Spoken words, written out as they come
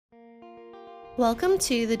Welcome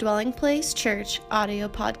to the Dwelling Place Church audio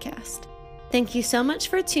podcast. Thank you so much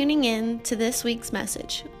for tuning in to this week's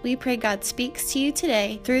message. We pray God speaks to you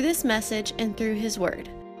today through this message and through His Word.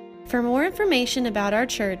 For more information about our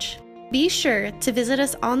church, be sure to visit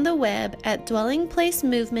us on the web at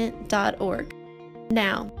dwellingplacemovement.org.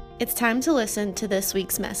 Now, it's time to listen to this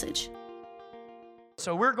week's message.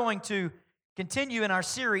 So we're going to continue in our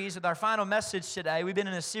series with our final message today. We've been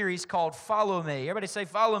in a series called Follow Me. Everybody say,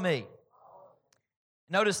 follow me.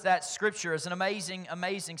 Notice that scripture is an amazing,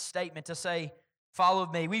 amazing statement to say, follow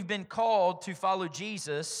me. We've been called to follow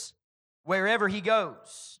Jesus wherever He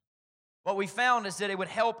goes. What we found is that it would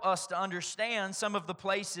help us to understand some of the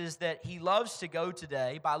places that He loves to go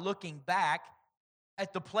today by looking back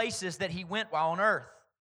at the places that He went while on earth.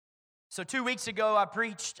 So 2 weeks ago, I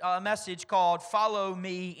preached a message called Follow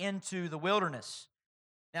Me into the Wilderness.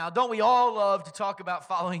 Now, don't we all love to talk about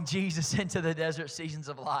following Jesus into the desert seasons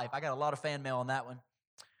of life? I got a lot of fan mail on that one.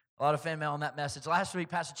 A lot of fan mail on that message. Last week,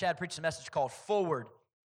 Pastor Chad preached a message called Forward.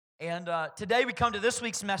 And today we come to this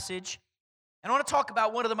week's message. And I want to talk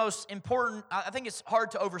about one of the most important, I think it's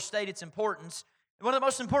hard to overstate its importance, one of the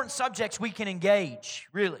most important subjects we can engage,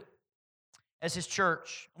 really, as His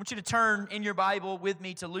church. I want you to turn in your Bible with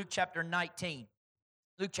me to Luke chapter 19.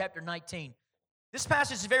 Luke chapter 19. This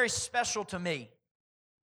passage is very special to me.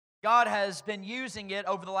 God has been using it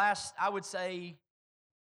over the last, I would say,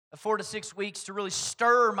 4 to 6 weeks to really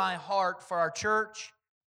stir my heart for our church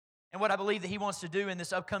and what I believe that He wants to do in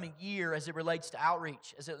this upcoming year as it relates to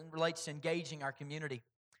outreach, as it relates to engaging our community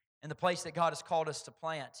and the place that God has called us to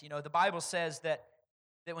plant. You know, the Bible says that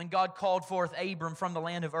when God called forth Abram from the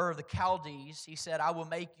land of Ur of the Chaldees, He said, I will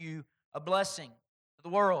make you a blessing to the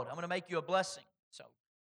world. I'm going to make you a blessing. So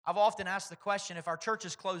I've often asked the question, if our church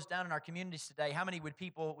is closed down in our communities today, how many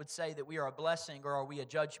people would say that we are a blessing or are we a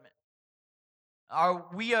judgment?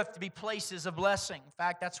 We have to be places of blessing. In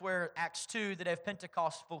fact, that's where Acts 2, the day of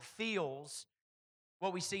Pentecost, fulfills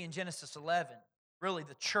what we see in Genesis 11. Really,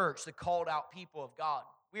 the church, the called out people of God.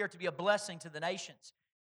 We are to be a blessing to the nations.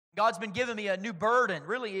 God's been giving me a new burden,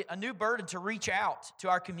 really a new burden to reach out to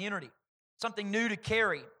our community, something new to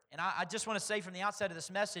carry. And I just want to say from the outset of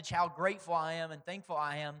this message how grateful I am and thankful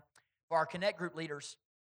I am for our Connect Group leaders.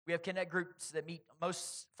 We have Connect Groups that meet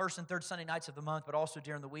most first and third Sunday nights of the month, but also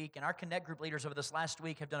during the week. And our Connect Group leaders over this last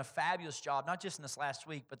week have done a fabulous job, not just in this last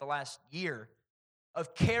week, but the last year,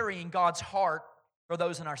 of carrying God's heart for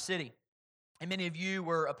those in our city. And many of you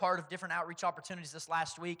were a part of different outreach opportunities this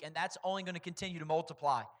last week, and that's only going to continue to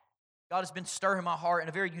multiply. God has been stirring my heart in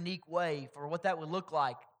a very unique way for what that would look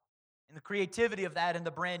like and the creativity of that in the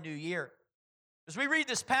brand new year. As we read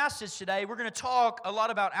this passage today, we're going to talk a lot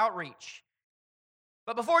about outreach.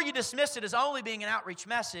 But before you dismiss it as only being an outreach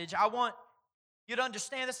message, I want you to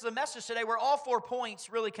understand this is a message today where all 4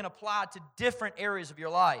 points really can apply to different areas of your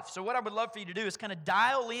life. So what I would love for you to do is kind of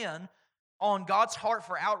dial in on God's heart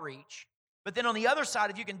for outreach. But then on the other side,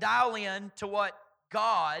 if you can dial in to what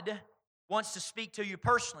God wants to speak to you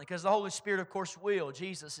personally, because the Holy Spirit, of course, will.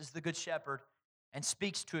 Jesus is the good shepherd and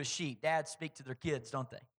speaks to His sheep. Dads speak to their kids, don't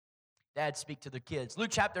they? Dads speak to their kids. Luke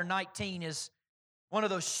chapter 19 is one of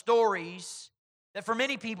those stories that for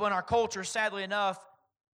many people in our culture, sadly enough,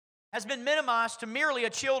 has been minimized to merely a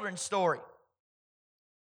children's story.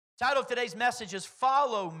 The title of today's message is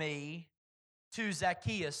Follow Me to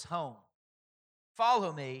Zacchaeus' Home.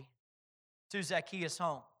 Follow me to Zacchaeus'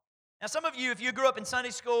 home. Now, some of you, if you grew up in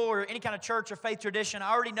Sunday school or any kind of church or faith tradition,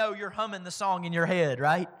 I already know you're humming the song in your head,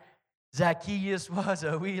 right? Zacchaeus was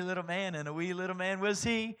a wee little man, and a wee little man was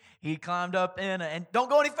he. He climbed up and don't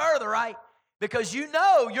go any further, right? Because you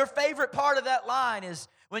know your favorite part of that line is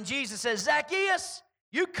when Jesus says, Zacchaeus,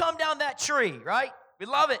 you come down that tree, right? We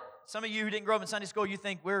love it. Some of you who didn't grow up in Sunday school, you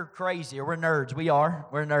think we're crazy or we're nerds. We are.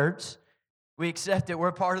 We're nerds. We accept it.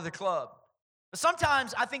 We're part of the club. But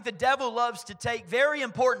sometimes I think the devil loves to take very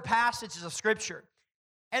important passages of Scripture,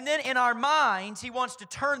 and then in our minds, he wants to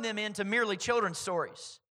turn them into merely children's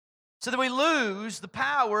stories so that we lose the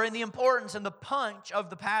power and the importance and the punch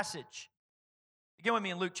of the passage. Begin with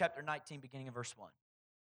me in Luke chapter 19, beginning in verse 1.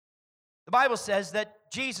 The Bible says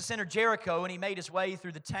that Jesus entered Jericho and He made His way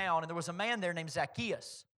through the town, and there was a man there named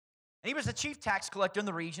Zacchaeus. And he was the chief tax collector in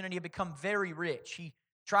the region, and he had become very rich. He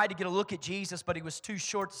tried to get a look at Jesus, but he was too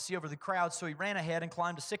short to see over the crowd, so he ran ahead and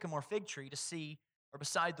climbed a sycamore fig tree to see or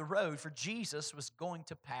beside the road, for Jesus was going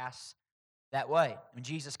to pass that way. When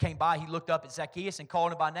Jesus came by, he looked up at Zacchaeus and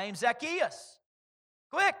called him by name, Zacchaeus,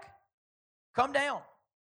 quick, come down.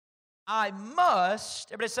 I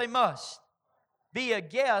must, everybody say must, be a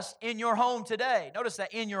guest in your home today. Notice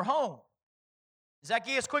that, in your home.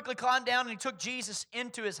 Zacchaeus quickly climbed down and he took Jesus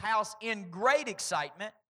into his house in great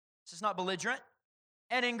excitement. This is not belligerent.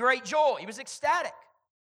 and in great joy. He was ecstatic.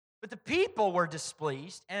 But the people were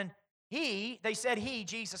displeased, and they said,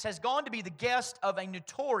 Jesus, has gone to be the guest of a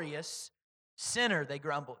notorious sinner, they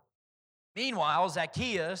grumbled. Meanwhile,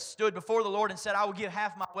 Zacchaeus stood before the Lord and said, I will give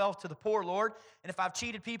half my wealth to the poor, Lord, and if I've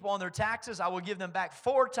cheated people on their taxes, I will give them back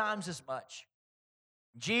 4 times as much.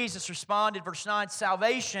 Jesus responded, verse 9,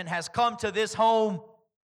 salvation has come to this home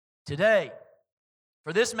today.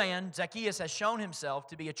 For this man, Zacchaeus, has shown himself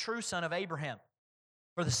to be a true son of Abraham.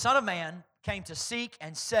 For the Son of Man came to seek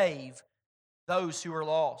and save those who are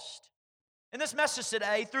lost. In this message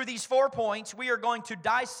today, through these 4 points, we are going to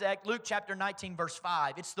dissect Luke chapter 19, verse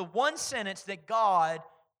 5. It's the one sentence that God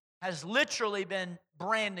has literally been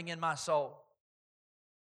branding in my soul.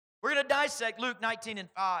 We're going to dissect Luke 19 and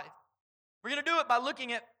 5. We're going to do it by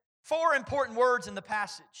looking at 4 important words in the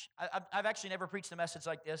passage. I've actually never preached a message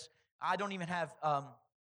like this. I don't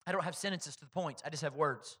have sentences to the points. I just have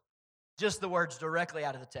words. Just the words directly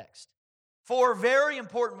out of the text. 4 very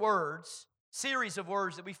important words, series of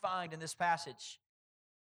words that we find in this passage.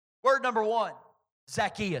 Word number 1,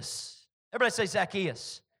 Zacchaeus. Everybody say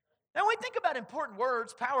Zacchaeus. Now, when we think about important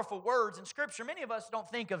words, powerful words in Scripture, many of us don't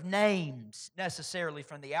think of names necessarily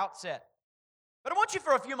from the outset. But I want you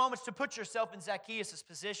for a few moments to put yourself in Zacchaeus'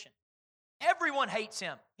 position. Everyone hates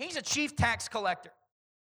him. He's a chief tax collector.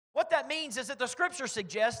 What that means is that the Scripture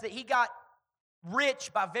suggests that he got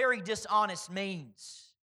rich by very dishonest means.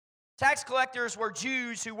 Tax collectors were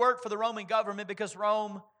Jews who worked for the Roman government because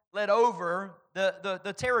Rome led over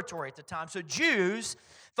the territory at the time. So Jews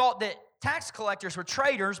thought that tax collectors were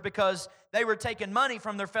traitors because they were taking money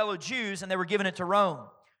from their fellow Jews and they were giving it to Rome.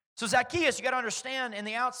 So Zacchaeus, you got to understand in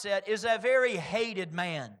the outset, is a very hated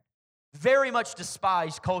man, very much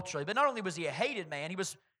despised culturally. But not only was he a hated man, he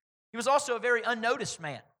was also a very unnoticed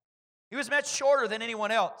man. He was much shorter than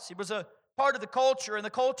anyone else. He was a part of the culture, and the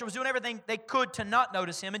culture was doing everything they could to not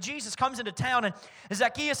notice him. And Jesus comes into town, and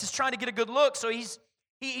Zacchaeus is trying to get a good look, so he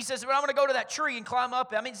says, well, I'm going to go to that tree and climb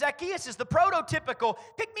up it. I mean, Zacchaeus is the prototypical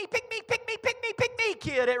pick me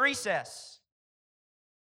kid at recess.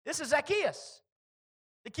 This is Zacchaeus,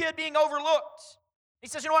 the kid being overlooked. He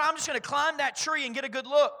says, you know what, I'm just going to climb that tree and get a good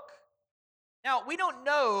look. Now, we don't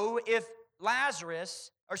know if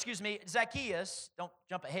Zacchaeus, don't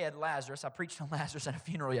jump ahead, Lazarus. I preached on Lazarus at a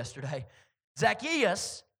funeral yesterday.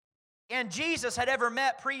 Zacchaeus and Jesus had ever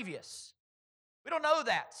met previous. We don't know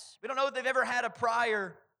that. We don't know if they've ever had a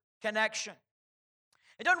prior connection.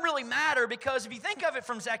 It doesn't really matter because if you think of it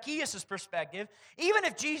from Zacchaeus' perspective, even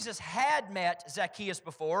if Jesus had met Zacchaeus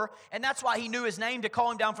before, and that's why he knew his name to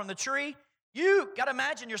call him down from the tree, you got to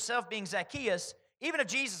imagine yourself being Zacchaeus. Even if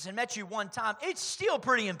Jesus had met you one time, it's still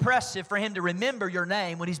pretty impressive for him to remember your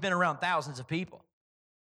name when he's been around thousands of people.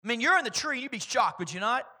 I mean, you're in the tree, you'd be shocked, would you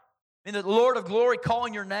not? I mean, the Lord of glory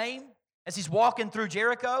calling your name as he's walking through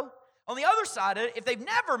Jericho. On the other side of it, if they've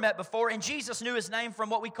never met before and Jesus knew his name from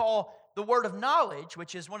what we call the word of knowledge,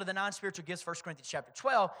 which is one of the 9 spiritual gifts, 1 Corinthians chapter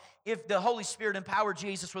 12, if the Holy Spirit empowered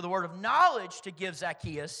Jesus with the word of knowledge to give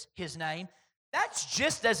Zacchaeus his name, that's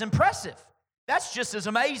just as impressive. That's just as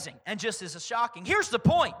amazing and just as shocking. Here's the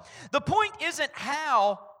point. The point isn't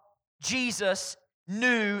how Jesus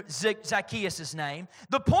knew Zacchaeus' name.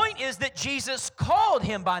 The point is that Jesus called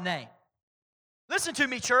him by name. Listen to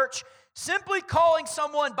me, church. Simply calling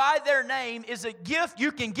someone by their name is a gift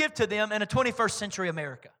you can give to them in a 21st century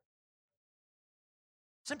America.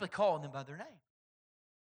 Simply calling them by their name.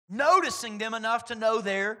 Noticing them enough to know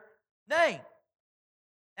their name.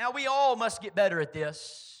 Now, we all must get better at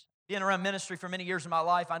this. Being around ministry for many years of my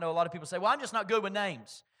life, I know a lot of people say, well, I'm just not good with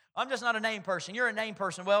names. I'm just not a name person. You're a name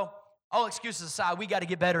person. Well, all excuses aside, we got to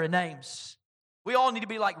get better at names. We all need to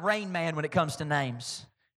be like Rain Man when it comes to names,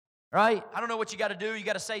 right? I don't know what you got to do. You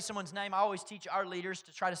got to say someone's name. I always teach our leaders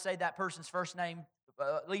to try to say that person's first name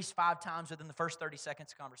at least 5 times within the first 30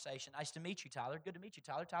 seconds of conversation. Nice to meet you, Tyler. Good to meet you,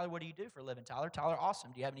 Tyler. Tyler, what do you do for a living, Tyler? Tyler,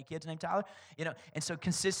 awesome. Do you have any kids named Tyler? You know, and so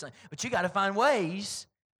consistently. But you got to find ways.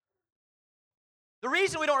 The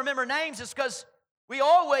reason we don't remember names is because we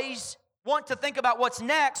always want to think about what's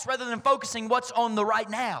next rather than focusing what's on the right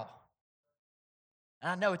now.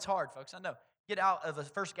 And I know it's hard, folks. I know. Get out of the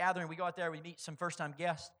first gathering, we go out there, we meet some first-time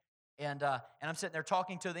guests, and I'm sitting there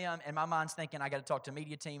talking to them, and my mind's thinking, I got to talk to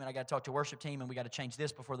media team, and I got to talk to worship team, and we got to change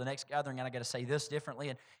this before the next gathering, and I got to say this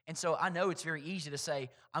differently. And so I know it's very easy to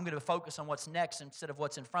say, I'm going to focus on what's next instead of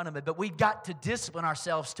what's in front of me, but we've got to discipline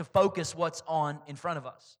ourselves to focus what's on in front of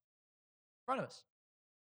us. In front of us.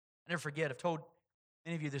 I never forget, I've told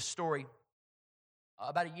many of you this story.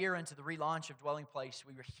 About a year into the relaunch of Dwelling Place,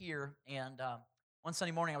 we were here, and one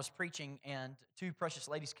Sunday morning I was preaching, and 2 precious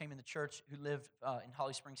ladies came in the church who lived in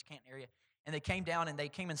Holly Springs, Canton area, and they came down, and they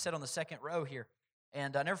came and sat on the second row here.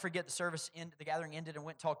 And I never forget the gathering ended and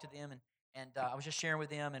went and talked to them, and I was just sharing with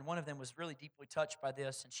them, and one of them was really deeply touched by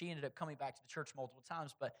this, and she ended up coming back to the church multiple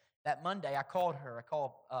times. But that Monday, I called her. I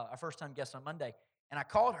called our first-time guest on Monday, and I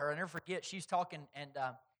called her. I never forget, she's talking, and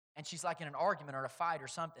she's like in an argument or a fight or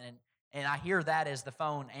something, and I hear that as the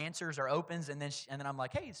phone answers or opens, and then I'm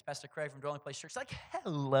like, hey, it's Pastor Craig from Dwelling Place Church. She's like,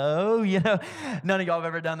 hello, None of y'all have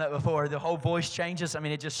ever done that before. The whole voice changes. I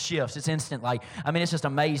mean, it just shifts. It's instant. It's just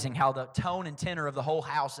amazing how the tone and tenor of the whole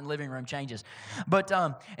house and living room changes. But,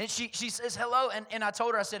 and she says hello, and I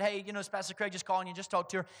told her, I said, hey, it's Pastor Craig just calling you, just talk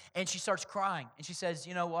to her. And she starts crying, and she says,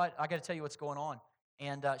 you know what, I got to tell you what's going on.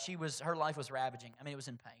 And her life was ravaging. I mean, it was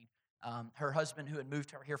in pain. Her husband, who had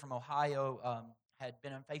moved her here from Ohio, had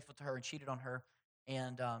been unfaithful to her and cheated on her,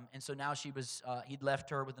 and so now he'd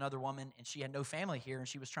left her with another woman, and she had no family here, and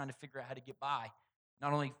she was trying to figure out how to get by,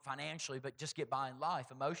 not only financially, but just get by in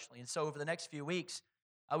life, emotionally. And so over the next few weeks,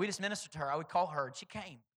 we just ministered to her. I would call her, and she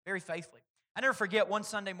came very faithfully. I never forget, one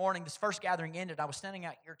Sunday morning, this first gathering ended, I was standing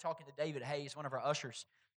out here talking to David Hayes, one of our ushers,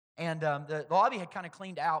 and the lobby had kind of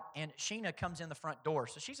cleaned out, and Sheena comes in the front door.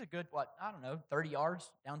 So she's a good, 30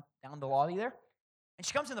 yards down the lobby there. And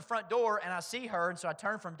she comes in the front door, and I see her, and so I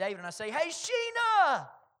turn from David, and I say, hey, Sheena,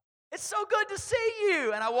 it's so good to see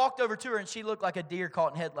you. And I walked over to her, and she looked like a deer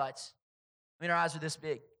caught in headlights. I mean, her eyes were this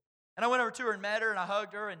big. And I went over to her and met her, and I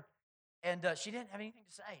hugged her, and she didn't have anything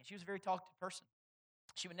to say. She was a very talkative person.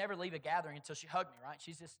 She would never leave a gathering until she hugged me, right?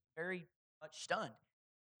 She's just very much stunned.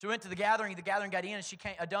 So we went to the gathering got in, and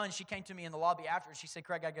she came to me in the lobby after, and she said,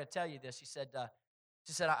 Craig, I got to tell you this. She said,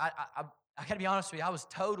 I got to be honest with you, I was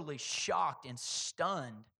totally shocked and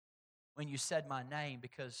stunned when you said my name,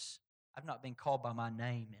 because I've not been called by my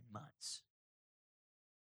name in months.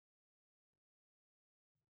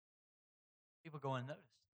 People go unnoticed.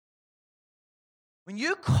 When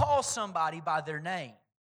you call somebody by their name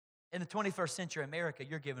in the 21st century America,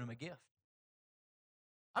 you're giving them a gift.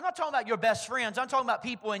 I'm not talking about your best friends. I'm talking about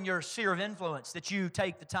people in your sphere of influence that you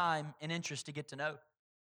take the time and interest to get to know,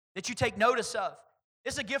 that you take notice of.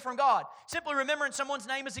 It's a gift from God. Simply remembering someone's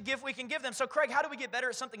name is a gift we can give them. So, Craig, how do we get better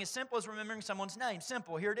at something as simple as remembering someone's name?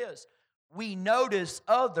 Simple. Here it is. We notice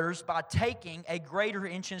others by taking a greater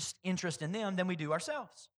interest in them than we do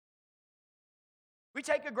ourselves. We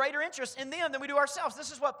take a greater interest in them than we do ourselves.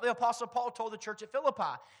 This is what the Apostle Paul told the church at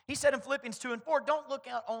Philippi. He said in Philippians 2:4, don't look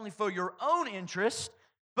out only for your own interest,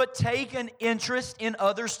 but take an interest in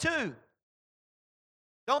others too.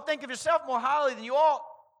 Don't think of yourself more highly than you ought.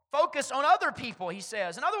 Focus on other people, he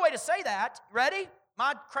says. Another way to say that, ready?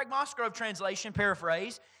 My Craig Musgrove translation,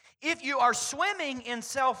 paraphrase. If you are swimming in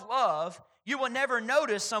self-love, you will never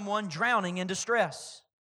notice someone drowning in distress.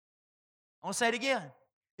 I want to say it again.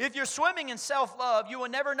 If you're swimming in self-love, you will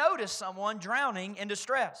never notice someone drowning in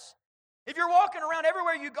distress. If you're walking around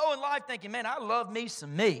everywhere you go in life thinking, man, I love me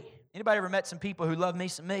some me. Anybody ever met some people who love me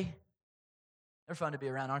some me? They're fun to be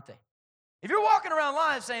around, aren't they? If you're walking around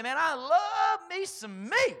life saying, man, I love me some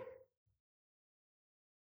me,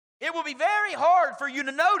 it will be very hard for you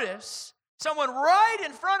to notice someone right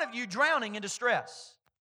in front of you drowning in distress.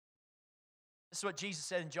 This is what Jesus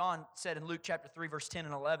said and John said in Luke chapter 3, verse 10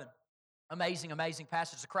 and 11. Amazing, amazing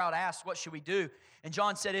passage. The crowd asked, what should we do? And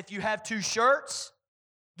John said, if you have 2 shirts,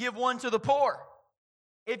 give one to the poor.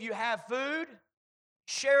 If you have food,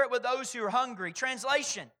 share it with those who are hungry.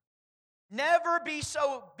 Translation, never be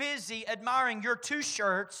so busy admiring your 2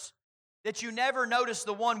 shirts that you never notice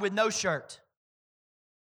the one with no shirt.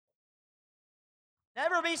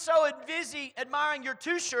 Never be so busy admiring your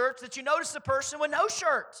 2 shirts that you notice the person with no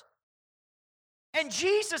shirt. And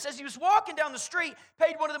Jesus, as he was walking down the street,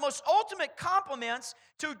 paid one of the most ultimate compliments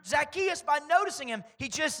to Zacchaeus by noticing him. He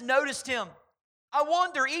just noticed him. I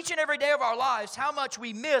wonder each and every day of our lives how much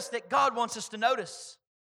we miss that God wants us to notice.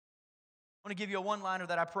 I want to give you a one-liner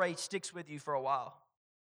that I pray sticks with you for a while.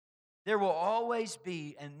 There will always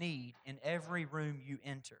be a need in every room you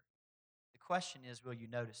enter. The question is, will you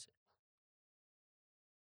notice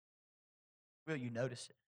it? Will you notice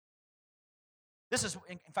it? This is,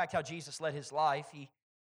 in fact, how Jesus led his life.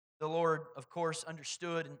 The Lord, of course,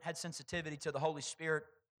 understood and had sensitivity to the Holy Spirit.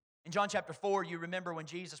 In John chapter 4, you remember when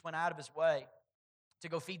Jesus went out of his way to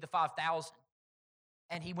go feed the 5,000.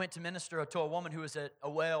 And he went to minister to a woman who was at a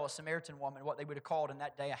well, a Samaritan woman, what they would have called in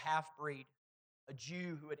that day a half-breed, a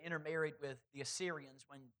Jew who had intermarried with the Assyrians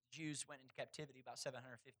when Jews went into captivity about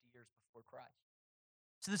 750 years before Christ.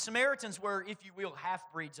 So the Samaritans were, if you will,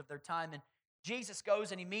 half-breeds of their time. And Jesus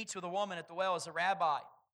goes and he meets with a woman at the well as a rabbi.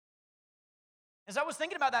 As I was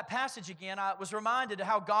thinking about that passage again, I was reminded of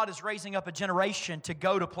how God is raising up a generation to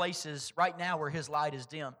go to places right now where his light is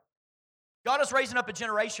dim. God is raising up a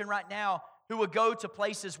generation right now who would go to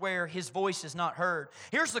places where his voice is not heard.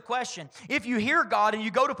 Here's the question. If you hear God and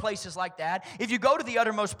you go to places like that, if you go to the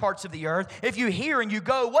uttermost parts of the earth, if you hear and you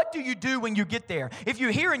go, what do you do when you get there? If you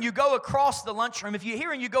hear and you go across the lunchroom, if you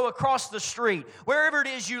hear and you go across the street, wherever it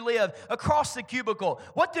is you live, across the cubicle,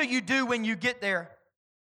 what do you do when you get there?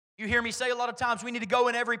 You hear me say a lot of times, we need to go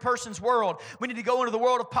in every person's world. We need to go into the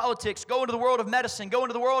world of politics, go into the world of medicine, go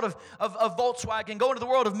into the world of Volkswagen, go into the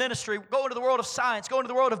world of ministry, go into the world of science, go into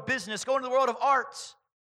the world of business, go into the world of arts.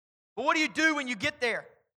 But what do you do when you get there?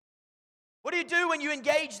 What do you do when you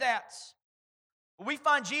engage that? Well, we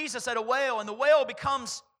find Jesus at a well, and the well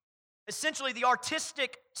becomes essentially the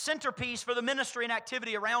artistic centerpiece for the ministry and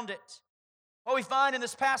activity around it. What we find in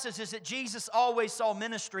this passage is that Jesus always saw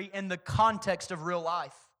ministry in the context of real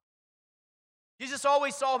life. Jesus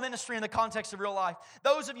always saw ministry in the context of real life.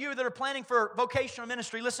 Those of you that are planning for vocational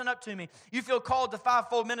ministry, listen up to me. You feel called to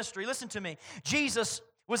fivefold ministry. Listen to me. Jesus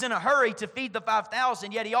was in a hurry to feed the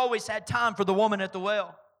 5,000, yet he always had time for the woman at the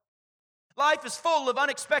well. Life is full of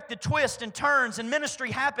unexpected twists and turns, and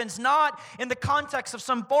ministry happens not in the context of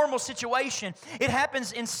some formal situation. It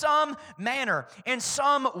happens in some manner, in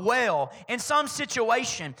some well, in some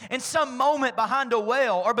situation, in some moment behind a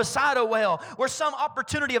well or beside a well, where some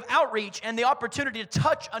opportunity of outreach and the opportunity to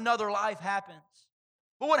touch another life happens.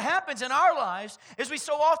 But what happens in our lives is we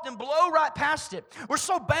so often blow right past it. We're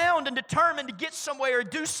so bound and determined to get somewhere or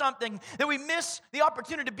do something that we miss the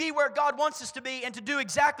opportunity to be where God wants us to be and to do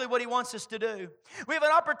exactly what He wants us to do. We have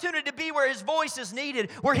an opportunity to be where His voice is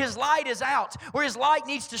needed, where His light is out, where His light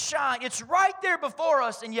needs to shine. It's right there before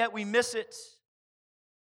us, and yet we miss it.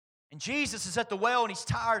 And Jesus is at the well, and He's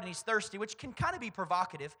tired and He's thirsty, which can kind of be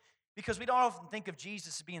provocative, because we don't often think of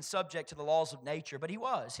Jesus as being subject to the laws of nature, but He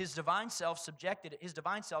was. His divine self subjected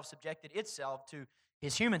itself to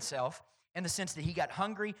His human self in the sense that He got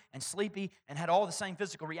hungry and sleepy and had all the same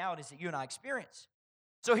physical realities that you and I experience.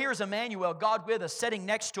 So here's Emmanuel, God with us, sitting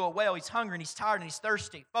next to a well. He's hungry and He's tired and He's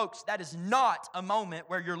thirsty. Folks, that is not a moment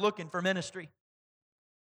where you're looking for ministry.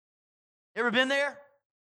 You ever been there?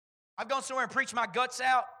 I've gone somewhere and preached my guts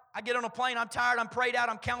out. I get on a plane, I'm tired, I'm prayed out,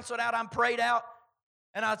 I'm counseled out, I'm prayed out.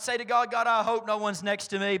 And I'd say to God, God, I hope no one's next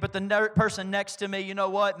to me, but the person next to me, you know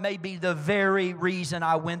what, may be the very reason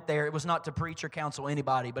I went there. It was not to preach or counsel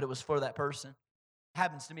anybody, but it was for that person. It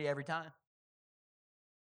happens to me every time.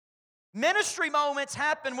 Ministry moments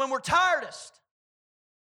happen when we're tiredest.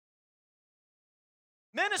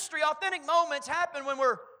 Ministry, authentic moments happen when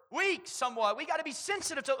we're weak somewhat. We got to be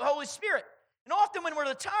sensitive to the Holy Spirit. And often when we're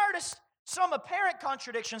the tiredest, some apparent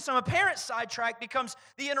contradiction, some apparent sidetrack becomes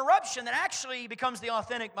the interruption that actually becomes the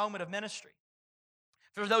authentic moment of ministry.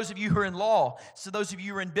 For those of you who are in law, so those of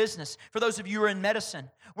you who are in business, for those of you who are in medicine,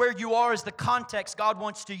 where you are is the context God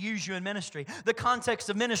wants to use you in ministry. The context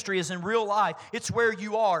of ministry is in real life. It's where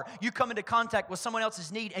you are. You come into contact with someone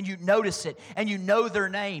else's need and you notice it and you know their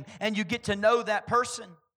name and you get to know that person.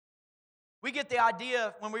 We get the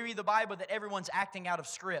idea when we read the Bible that everyone's acting out of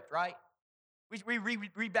script, right? We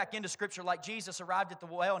read back into Scripture like Jesus arrived at the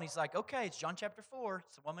well, and He's like, okay, it's John chapter 4.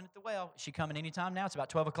 It's the woman at the well. Is she coming anytime now? It's about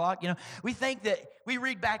 12 o'clock. You know, we think that we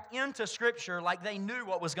read back into Scripture like they knew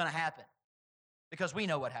what was going to happen because we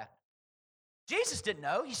know what happened. Jesus didn't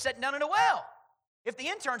know. He's sitting down in a well. If the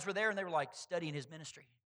interns were there and they were like studying His ministry,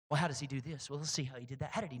 well, how does He do this? Well, let's see how He did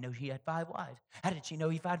that. How did He know He had 5 wives? How did she know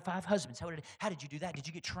He had 5 husbands? How did you do that? Did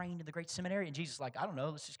you get trained in the great seminary? And Jesus is like, I don't know.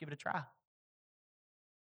 Let's just give it a try.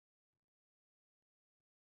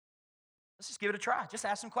 Let's just give it a try. Just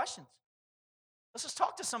ask some questions. Let's just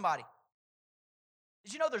talk to somebody.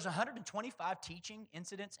 Did you know there's 125 teaching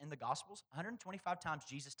incidents in the Gospels? 125 times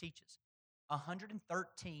Jesus teaches.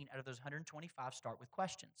 113 out of those 125 start with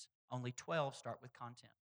questions. Only 12 start with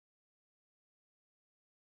content.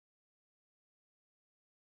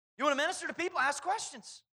 You want to minister to people? Ask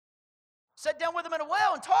questions. Sit down with them in a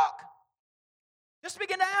well and talk. Just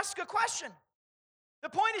begin to ask a question. The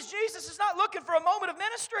point is Jesus is not looking for a moment of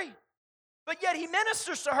ministry. But yet He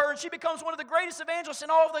ministers to her and she becomes one of the greatest evangelists in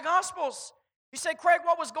all of the Gospels. You say, Craig,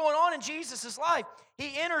 what was going on in Jesus' life?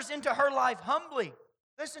 He enters into her life humbly.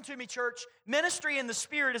 Listen to me, church. Ministry in the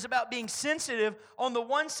Spirit is about being sensitive on the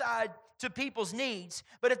one side to people's needs.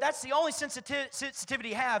 But if that's the only sensitivity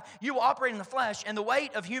you have, you will operate in the flesh and the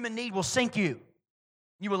weight of human need will sink you.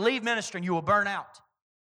 You will leave ministry and you will burn out.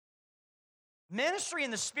 Ministry in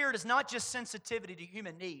the Spirit is not just sensitivity to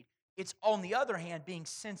human need. It's, on the other hand, being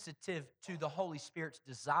sensitive to the Holy Spirit's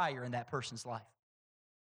desire in that person's life.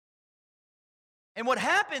 And what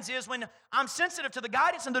happens is when I'm sensitive to the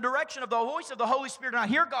guidance and the direction of the voice of the Holy Spirit, and I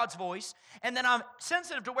hear God's voice, and then I'm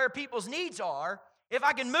sensitive to where people's needs are, if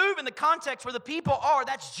I can move in the context where the people are,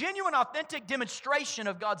 that's genuine, authentic demonstration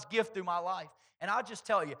of God's gift through my life. And I'll just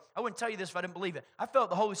tell you, I wouldn't tell you this if I didn't believe it. I felt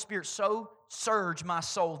the Holy Spirit so surge my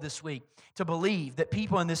soul this week to believe that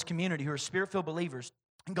people in this community who are Spirit-filled believers,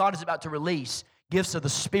 and God is about to release gifts of the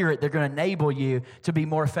Spirit that are going to enable you to be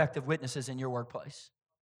more effective witnesses in your workplace.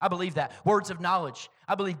 I believe that. Words of knowledge.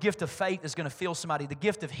 I believe gift of faith is going to fill somebody. The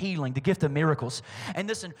gift of healing, the gift of miracles. And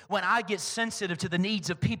listen, when I get sensitive to the needs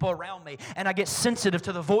of people around me, and I get sensitive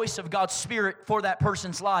to the voice of God's Spirit for that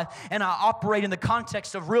person's life, and I operate in the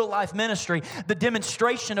context of real life ministry, the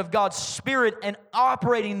demonstration of God's Spirit and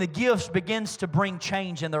operating the gifts begins to bring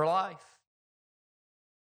change in their life.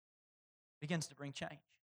 Begins to bring change.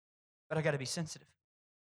 But I got to be sensitive.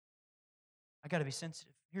 I got to be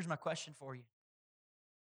sensitive. Here's my question for you.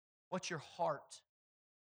 What's your heart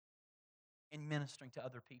in ministering to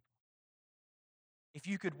other people? If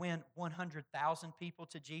you could win 100,000 people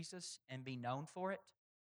to Jesus and be known for it,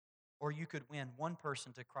 or you could win one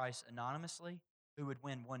person to Christ anonymously who would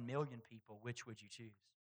win 1 million people, which would you choose?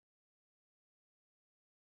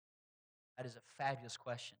 That is a fabulous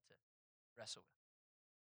question to wrestle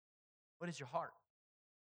with. What is your heart?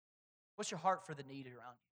 What's your heart for the need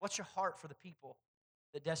around you? What's your heart for the people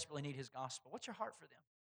that desperately need His gospel? What's your heart for them?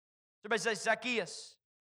 Everybody say Zacchaeus.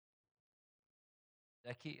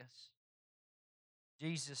 Zacchaeus.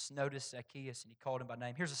 Jesus noticed Zacchaeus and He called him by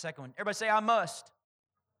name. Here's the second one. Everybody say, I must.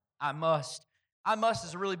 I must. I must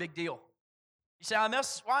is a really big deal. You say, I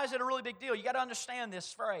must. Why is it a really big deal? You got to understand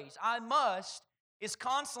this phrase. I must is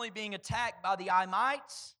constantly being attacked by the I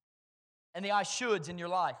mights and the I shoulds in your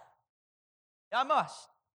life. I must.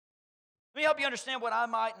 Let me help you understand what I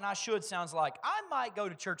might and I should sounds like. I might go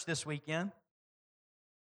to church this weekend.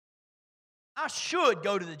 I should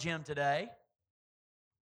go to the gym today.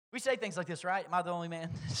 We say things like this, right? Am I the only man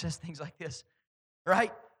that says things like this?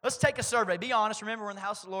 Right? Let's take a survey. Be honest. Remember, we're in the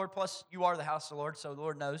house of the Lord, plus you are the house of the Lord, so the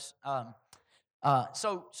Lord knows.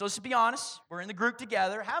 So let's be honest. We're in the group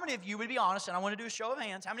together. How many of you would be honest, and I want to do a show of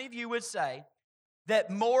hands, how many of you would say that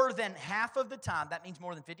more than half of the time, that means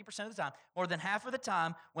more than 50% of the time, more than half of the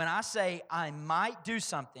time, when I say I might do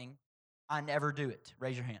something, I never do it?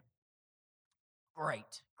 Raise your hand.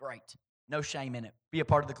 Great, great. No shame in it. Be a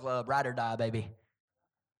part of the club. Ride or die, baby.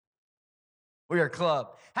 We are a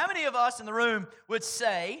club. How many of us in the room would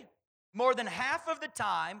say more than half of the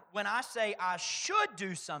time when I say I should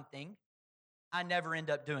do something, I never end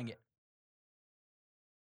up doing it?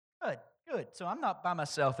 Good, good. So I'm not by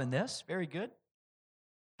myself in this. Very good.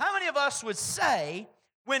 How many of us would say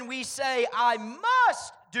when we say I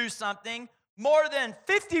must do something, more than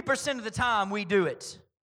 50% of the time we do it?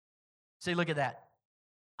 See, look at that.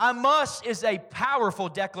 I must is a powerful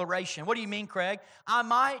declaration. What do you mean, Craig? I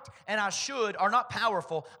might and I should are not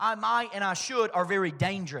powerful. I might and I should are very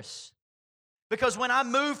dangerous. Because when I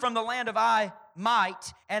move from the land of I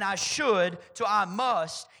might and I should to I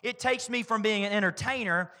must, it takes me from being an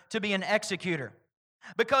entertainer to being an executor.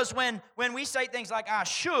 Because when we say things like I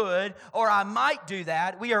should or I might do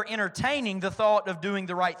that, we are entertaining the thought of doing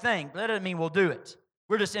the right thing. But that doesn't mean we'll do it.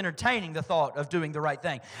 We're just entertaining the thought of doing the right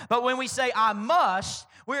thing. But when we say I must,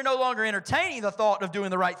 we're no longer entertaining the thought of doing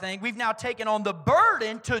the right thing. We've now taken on the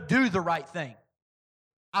burden to do the right thing.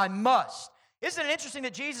 I must. Isn't it interesting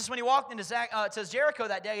that Jesus, when He walked into Jericho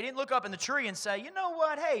that day, He didn't look up in the tree and say, you know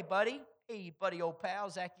what, hey, buddy, old pal,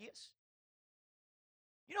 Zacchaeus.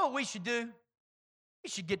 You know what we should do? We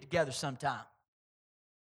should get together sometime.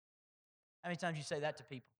 How many times you say that to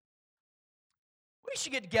people? We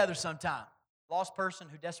should get together sometime. Lost person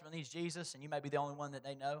who desperately needs Jesus, and you may be the only one that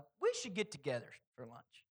they know, we should get together for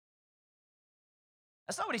lunch.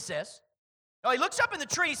 That's not what He says. No, He looks up in the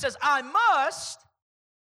tree, He says, I must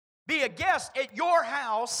be a guest at your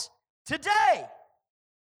house today.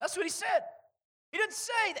 That's what He said. He didn't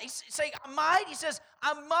say that. He said, I might. He says,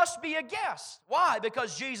 I must be a guest. Why?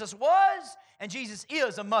 Because Jesus was and Jesus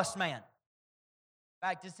is a must man. In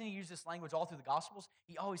fact, doesn't He use this language all through the Gospels?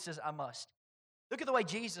 He always says, I must. Look at the way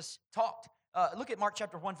Jesus talked. Look at Mark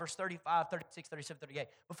chapter 1, verse 35, 36, 37, 38.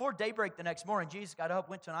 Before daybreak the next morning, Jesus got up,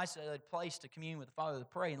 went to an isolated place to commune with the Father to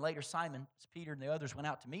pray, and later Simon, Peter, and the others went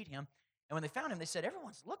out to meet Him. And when they found Him, they said,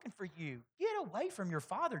 everyone's looking for you. Get away from your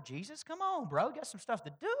Father, Jesus. Come on, bro. You got some stuff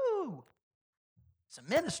to do. Some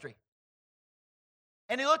ministry.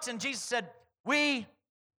 And He looked, and Jesus said, we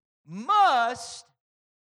must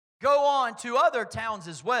go on to other towns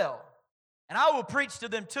as well. And I will preach to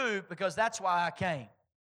them too, because that's why I came.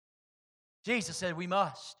 Jesus said we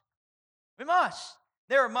must. We must.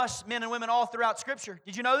 There are must men and women all throughout Scripture.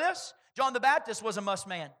 Did you know this? John the Baptist was a must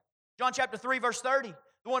man. John chapter 3, verse 30.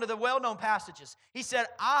 one of the well-known passages. He said,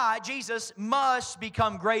 Jesus, must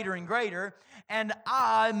become greater and greater, and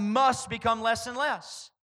I must become less and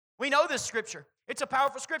less. We know this scripture. It's a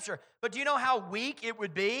powerful scripture. But do you know how weak it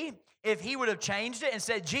would be if he would have changed it and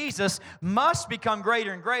said, Jesus must become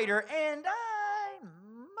greater and greater, and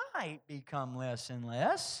I might become less and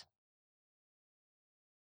less?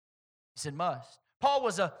 He said must. Paul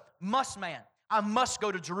was a must man. I must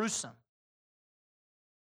go to Jerusalem.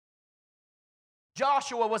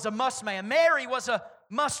 Joshua was a must man. Mary was a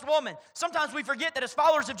must woman. Sometimes we forget that as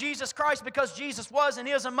followers of Jesus Christ, because Jesus was and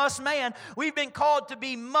is a must man, we've been called to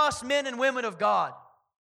be must men and women of God.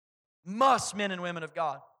 Must men and women of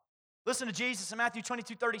God. Listen to Jesus in Matthew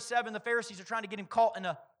 22:37. The Pharisees are trying to get him caught in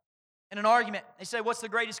an argument. They say, what's the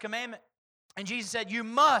greatest commandment? And Jesus said, you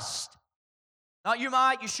must. Not you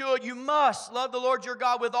might, you should, you must love the Lord your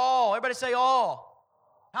God with all. Everybody say all.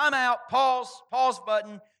 Time out, pause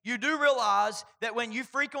button. You do realize that when you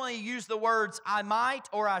frequently use the words I might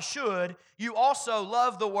or I should, you also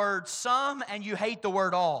love the word some and you hate the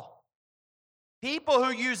word all. People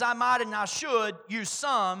who use I might and I should use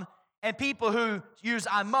some, and people who use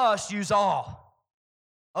I must use all.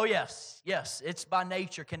 Oh yes, it's by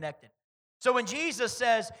nature connected. So when Jesus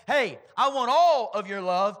says, hey, I want all of your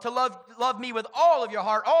love, to love me with all of your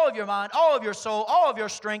heart, all of your mind, all of your soul, all of your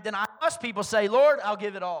strength, then I must people say, Lord, I'll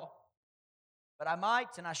give it all. But I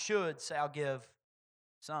might and I should say I'll give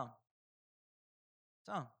some.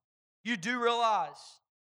 Some. You do realize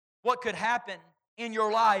what could happen in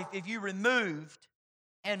your life if you removed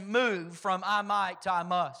and moved from I might to I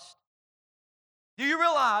must. Do you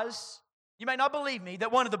realize, you may not believe me,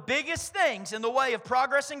 that one of the biggest things in the way of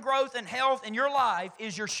progress and growth and health in your life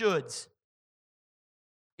is your shoulds,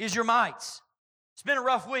 is your mights. It's been a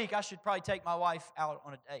rough week. I should probably take my wife out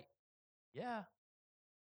on a date. Yeah.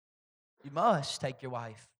 You must take your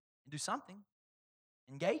wife and do something.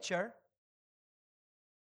 Engage her.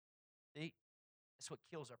 See, that's what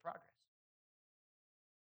kills our progress.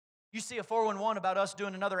 You see a 411 about us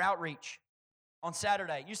doing another outreach on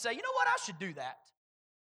Saturday. You say, you know what, I should do that.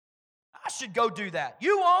 I should go do that.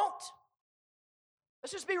 You won't.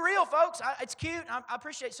 Let's just be real, folks. It's cute. I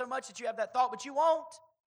appreciate so much that you have that thought, but you won't.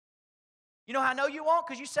 You know how I know you won't?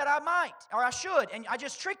 Because you said I might or I should, and I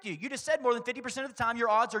just tricked you. You just said more than 50% of the time your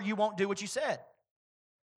odds are you won't do what you said.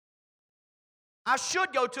 I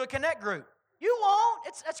should go to a connect group. You won't.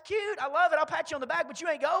 That's cute. I love it. I'll pat you on the back, but you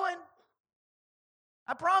ain't going.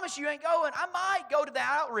 I promise you ain't going. I might go to the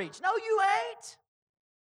outreach. No, you ain't.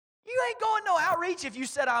 You ain't going no outreach if you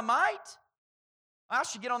said I might. I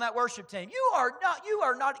should get on that worship team. You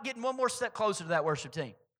are not getting one more step closer to that worship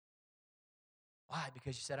team. Why?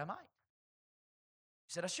 Because you said I might. You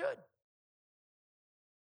said I should.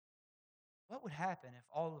 What would happen if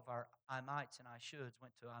all of our I mights and I shoulds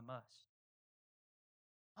went to I must?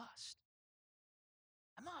 Must.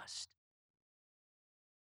 I must.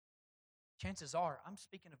 Chances are, I'm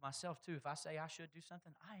speaking of myself too. If I say I should do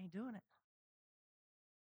something, I ain't doing it.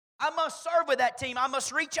 I must serve with that team. I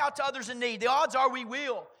must reach out to others in need. The odds are we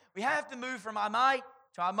will. We have to move from I might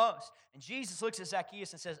to I must. And Jesus looks at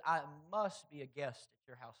Zacchaeus and says, I must be a guest at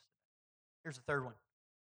your house today. Here's the third one.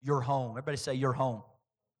 Your home. Everybody say your home.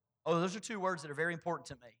 Oh, those are two words that are very important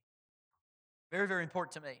to me. Very, very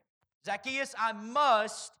important to me. Zacchaeus, I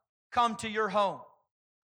must come to your home.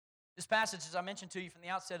 This passage, as I mentioned to you from the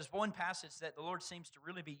outset, is one passage that the Lord seems to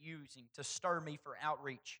really be using to stir me for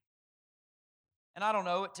outreach. And I don't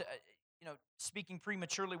know, speaking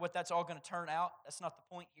prematurely what that's all going to turn out. That's not the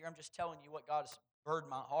point here. I'm just telling you what God has burdened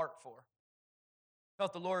my heart for. I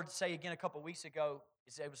felt the Lord say again a couple weeks ago,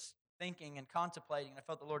 as I was thinking and contemplating, and I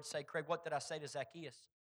felt the Lord say, Craig, what did I say to Zacchaeus?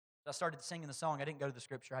 I started singing the song. I didn't go to the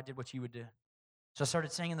scripture. I did what you would do. So I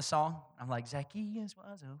started singing the song. I'm like, Zacchaeus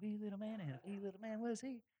was a wee little man, and a wee little man was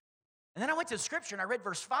he. And then I went to the scripture, and I read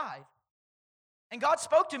verse 5. And God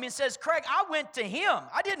spoke to me and says, Craig, I went to him.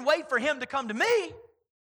 I didn't wait for him to come to me.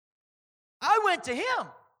 I went to him.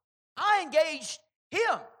 I engaged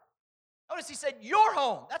him. Notice he said, your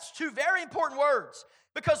home. That's two very important words.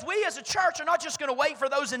 Because we as a church are not just going to wait for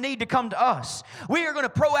those in need to come to us. We are going to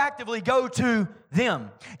proactively go to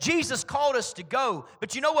them. Jesus called us to go.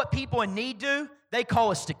 But you know what people in need do? They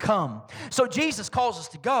call us to come. So Jesus calls us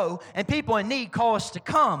to go, and people in need call us to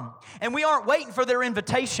come. And we aren't waiting for their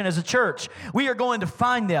invitation as a church. We are going to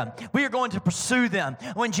find them. We are going to pursue them.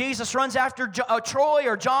 When Jesus runs after Troy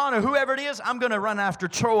or John or whoever it is, I'm going to run after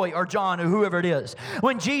Troy or John or whoever it is.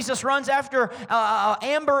 When Jesus runs after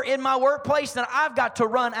Amber in my workplace, then I've got to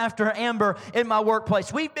run after Amber in my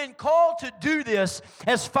workplace. We've been called to do this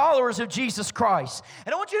as followers of Jesus Christ.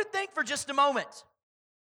 And I want you to think for just a moment.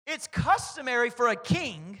 It's customary for a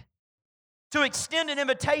king to extend an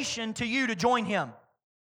invitation to you to join him.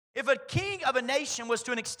 If a king of a nation was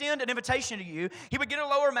to extend an invitation to you, he would get a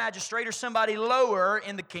lower magistrate or somebody lower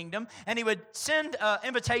in the kingdom, and he would send an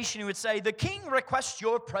invitation. He would say, the king requests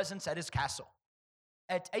your presence at his castle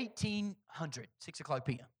at 1800, 6 o'clock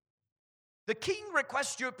p.m. The king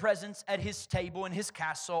requests your presence at his table in his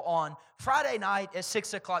castle on Friday night at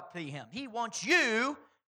 6 o'clock p.m. He wants you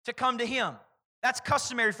to come to him. That's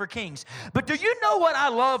customary for kings. But do you know what I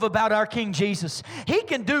love about our King Jesus? He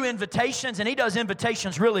can do invitations, and he does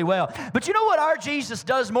invitations really well. But you know what our Jesus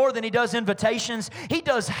does more than he does invitations? He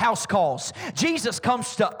does house calls. Jesus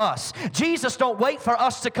comes to us. Jesus don't wait for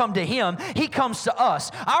us to come to him. He comes to us.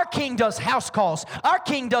 Our King does house calls. Our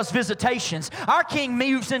King does visitations. Our King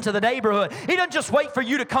moves into the neighborhood. He doesn't just wait for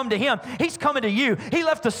you to come to him. He's coming to you. He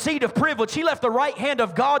left the seat of privilege. He left the right hand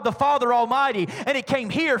of God the Father Almighty, and he came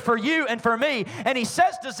here for you and for me. And he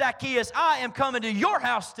says to Zacchaeus, I am coming to your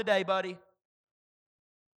house today, buddy.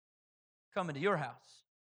 Coming to your house.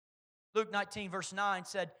 Luke 19, verse 9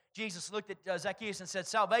 said, Jesus looked at Zacchaeus and said,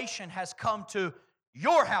 salvation has come to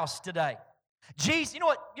your house today. Jesus, you know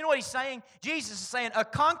what he's saying? Jesus is saying, a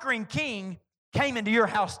conquering king came into your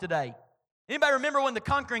house today. Anybody remember when the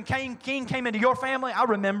conquering king came into your family? I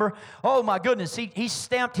remember. Oh my goodness, he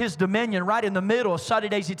stamped his dominion right in the middle of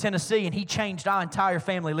Soddy-Daisy, Tennessee, and he changed our entire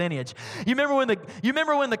family lineage. You remember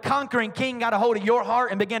when the conquering king got a hold of your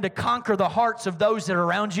heart and began to conquer the hearts of those that are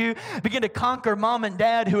around you? Began to conquer mom and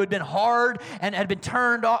dad who had been hard and had been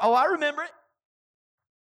turned off. Oh, I remember it.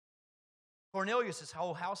 Cornelius'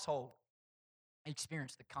 whole household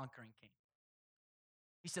experienced the conquering king.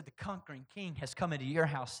 He said, the conquering king has come into your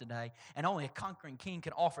house today, and only a conquering king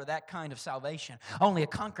can offer that kind of salvation. Only a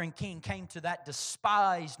conquering king came to that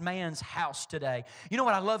despised man's house today. You know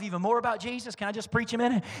what I love even more about Jesus? Can I just preach a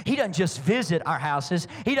minute? He doesn't just visit our houses.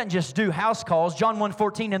 He doesn't just do house calls. John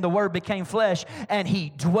 1:14, and the Word became flesh, and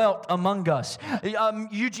he dwelt among us.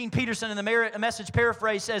 Eugene Peterson in the Message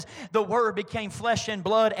paraphrase says, the Word became flesh and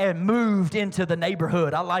blood and moved into the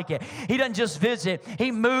neighborhood. I like it. He doesn't just visit.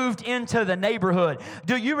 He moved into the neighborhood.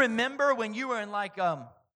 Do you remember when you were in like 4th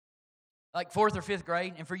or 5th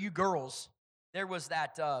grade, and for you girls, there was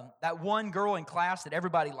that one girl in class that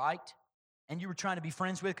everybody liked, and you were trying to be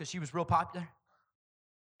friends with because she was real popular?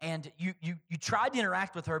 And you tried to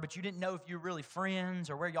interact with her, but you didn't know if you were really friends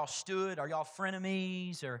or where y'all stood. Are y'all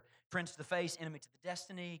frenemies or friends to the face, enemy to the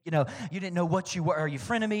destiny? You know, you didn't know what you were. Are you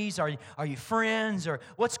frenemies? Are you friends? Or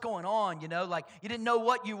what's going on? You know, like you didn't know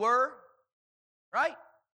what you were, right?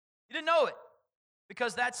 You didn't know it.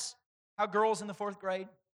 Because that's how girls in the 4th grade,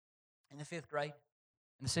 in the 5th grade,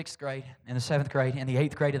 in the 6th grade, in the 7th grade, in the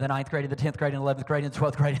 8th grade, in the 9th grade, in the 10th grade, in the 11th grade, in the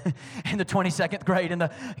 12th grade, in the 22nd grade,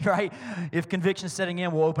 right? If conviction's setting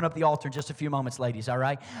in, we'll open up the altar in just a few moments, ladies, all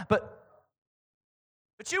right? But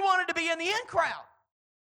you wanted to be in the in crowd.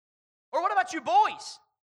 Or what about you boys?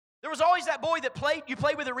 There was always that boy that you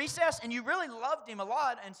played with at recess, and you really loved him a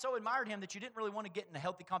lot and so admired him that you didn't really want to get in a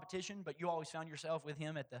healthy competition, but you always found yourself with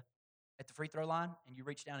him at the free throw line, and you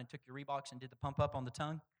reached down and took your Reeboks and did the pump up on the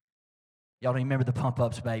tongue. Y'all don't even remember the pump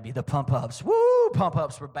ups, baby. The pump ups. Woo! Pump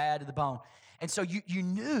ups were bad to the bone. And so you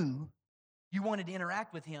knew you wanted to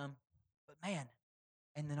interact with him, but man,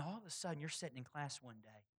 and then all of a sudden you're sitting in class one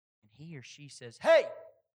day, and he or she says, hey,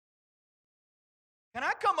 can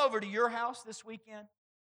I come over to your house this weekend?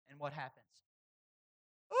 And what happens?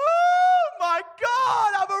 Oh my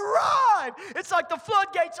God, I've arrived. It's like the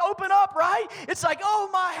floodgates open up, right? It's like, oh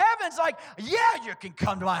my heavens, like, yeah, you can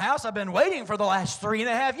come to my house. I've been waiting for the last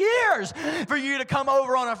 3.5 years for you to come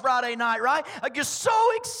over on a Friday night, right? Like, you're so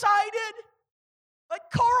excited. Like,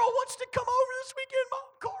 Carl wants to come over this weekend, Mom.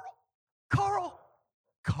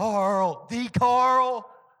 Carl.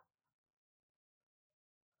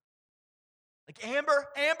 Like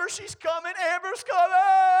Amber, she's coming. Amber's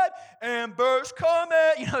coming.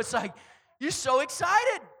 You know, it's like, you're so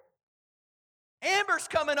excited. Amber's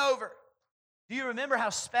coming over. Do you remember how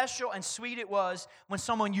special and sweet it was when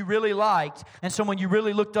someone you really liked and someone you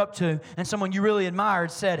really looked up to and someone you really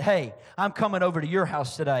admired said, hey, I'm coming over to your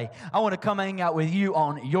house today. I want to come hang out with you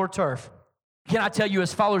on your turf. Can I tell you,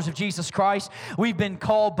 as followers of Jesus Christ, we've been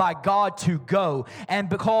called by God to go and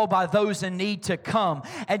be called by those in need to come.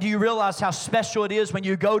 And do you realize how special it is when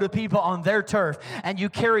you go to people on their turf and you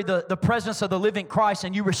carry the presence of the living Christ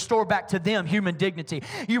and you restore back to them human dignity.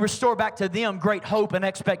 You restore back to them great hope and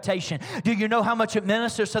expectation. Do you know how much it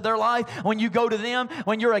ministers to their life when you go to them,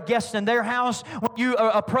 when you're a guest in their house, when you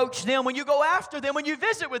approach them, when you go after them, when you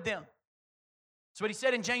visit with them? That's what he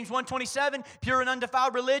said in James 1:27. Pure and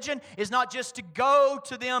undefiled religion is not just to go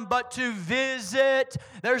to them, but to visit.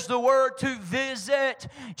 There's the word, to visit.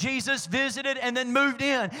 Jesus visited and then moved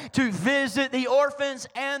in to visit the orphans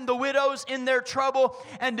and the widows in their trouble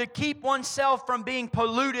and to keep oneself from being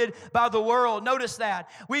polluted by the world. Notice that.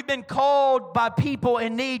 We've been called by people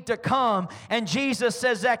in need to come. And Jesus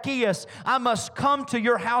says, Zacchaeus, I must come to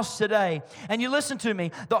your house today. And you listen to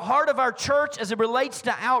me. The heart of our church as it relates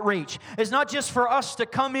to outreach is not just for us to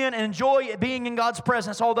come in and enjoy being in God's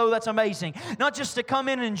presence, although that's amazing. Not just to come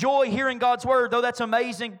in and enjoy hearing God's word, though that's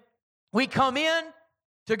amazing. We come in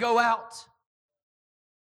to go out.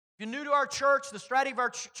 If you're new to our church, the strategy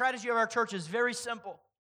of our church is very simple.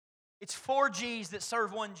 It's 4 G's that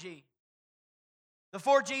serve 1 G. The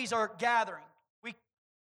 4 G's are gathering. We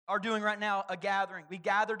are doing right now a gathering. We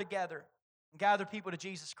gather together and gather people to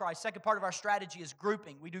Jesus Christ. Second part of our strategy is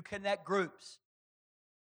grouping. We do connect groups.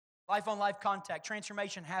 Life-on-life contact,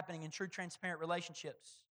 transformation happening in true, transparent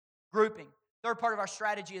relationships. Grouping. Third part of our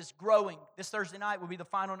strategy is growing. This Thursday night will be the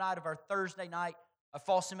final night of our Thursday night, a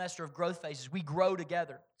fall semester of growth phases. We grow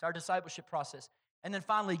together. It's our discipleship process. And then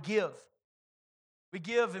finally, give. We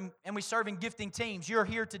give and we serve in gifting teams. You're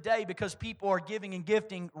here today because people are giving and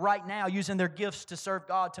gifting right now, using their gifts to serve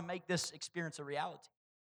God to make this experience a reality.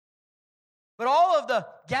 But all of the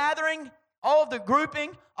gathering, all of the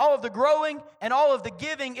grouping, all of the growing, and all of the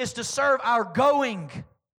giving is to serve our going.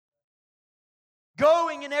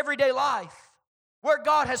 Going in everyday life. Where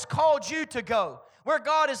God has called you to go. Where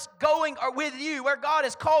God is going with you. Where God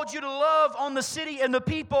has called you to love on the city and the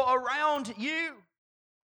people around you.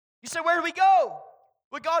 You say, where do we go?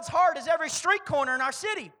 Well, God's heart is every street corner in our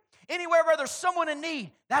city. Anywhere where there's someone in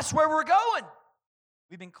need, that's where we're going.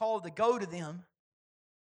 We've been called to go to them.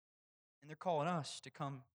 And they're calling us to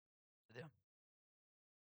come to them.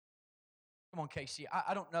 Come on, Casey.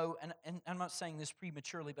 I don't know, and I'm not saying this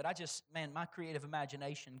prematurely, but my creative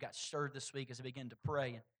imagination got stirred this week as I began to pray.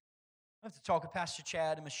 And I have to talk with Pastor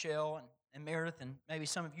Chad and Michelle and Meredith and maybe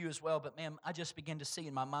some of you as well, but man, I just began to see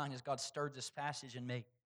in my mind as God stirred this passage in me.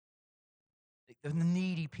 The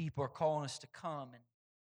needy people are calling us to come, and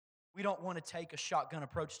we don't want to take a shotgun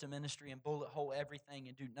approach to ministry and bullet hole everything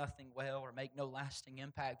and do nothing well or make no lasting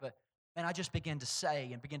impact, but man, I just began to say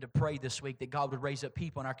and begin to pray this week that God would raise up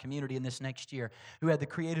people in our community in this next year who had the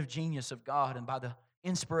creative genius of God, and by the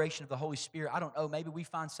inspiration of the Holy Spirit, I don't know, maybe we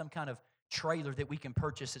find some kind of trailer that we can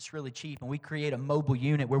purchase that's really cheap, and we create a mobile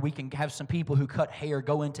unit where we can have some people who cut hair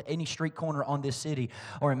go into any street corner on this city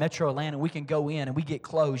or in Metro Atlanta. We can go in and we get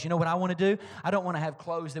clothes. You know what I want to do? I don't want to have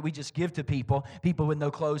clothes that we just give to people with no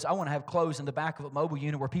clothes. I want to have clothes in the back of a mobile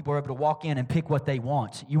unit where people are able to walk in and pick what they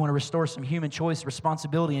want. You want to restore some human choice,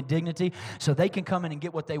 responsibility, and dignity so they can come in and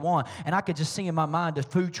get what they want. And I could just see in my mind a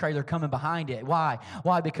food trailer coming behind it. Why?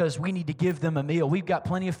 Because we need to give them a meal. We've got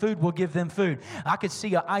plenty of food. We'll give them food. I could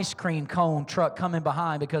see an ice cream cone truck coming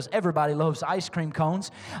behind because everybody loves ice cream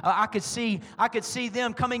cones. I could see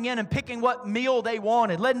them coming in and picking what meal they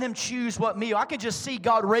wanted, letting them choose what meal. I could just see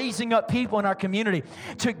God raising up people in our community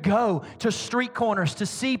to go to street corners, to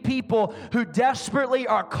see people who desperately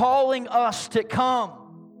are calling us to come.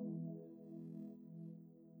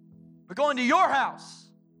 We're going to your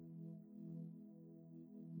house.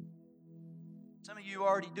 Some of you are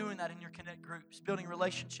already doing that in your Connect groups, building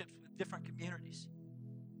relationships with different communities.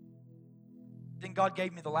 Then God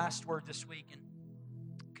gave me the last word this week in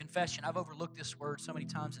confession. I've overlooked this word so many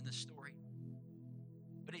times in this story,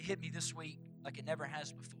 but it hit me this week like it never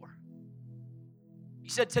has before. He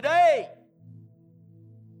said, today,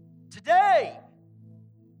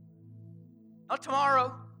 not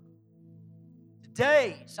tomorrow,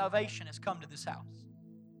 today, salvation has come to this house.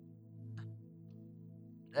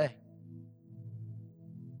 Today.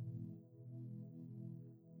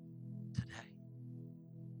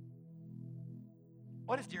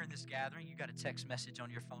 What if during this gathering you got a text message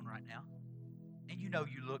on your phone right now and you know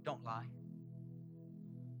you look, don't lie.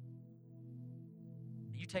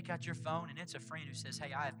 You take out your phone and it's a friend who says,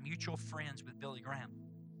 hey, I have mutual friends with Billy Graham.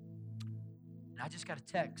 And I just got a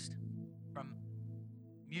text from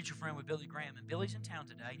a mutual friend with Billy Graham, and Billy's in town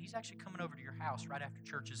today and he's actually coming over to your house right after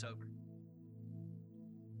church is over.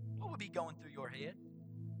 What would be going through your head?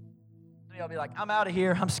 Some of y'all be like, I'm out of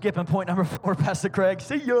here. I'm skipping point number 4, Pastor Craig.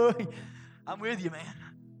 See ya. I'm with you, man.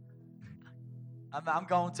 I'm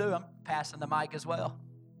going too. I'm passing the mic as well.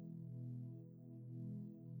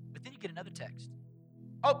 But then you get another text.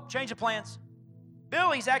 Oh, change of plans.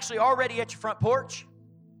 Billy's actually already at your front porch.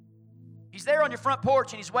 He's there on your front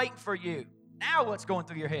porch and he's waiting for you. Now what's going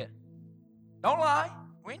through your head? Don't lie.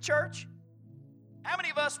 We're in church. How many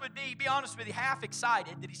of us would be honest with you, half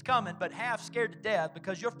excited that he's coming, but half scared to death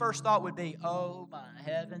because your first thought would be, oh my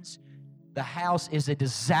heavens, the house is a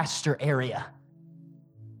disaster area.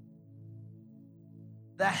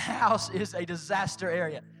 The house is a disaster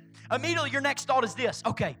area. Immediately, your next thought is this.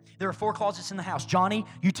 Okay, there are 4 closets in the house. Johnny,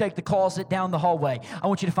 you take the closet down the hallway. I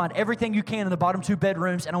want you to find everything you can in the bottom 2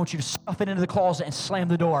 bedrooms, and I want you to stuff it into the closet and slam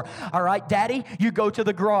the door. All right, Daddy, you go to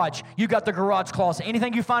the garage. You got the garage closet.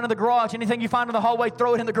 Anything you find in the garage, anything you find in the hallway,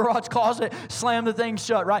 throw it in the garage closet, slam the thing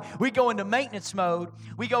shut, right? We go into maintenance mode.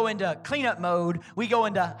 We go into cleanup mode. We go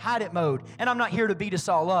into hide it mode. And I'm not here to beat us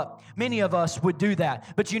all up. Many of us would do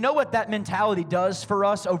that. But you know what that mentality does for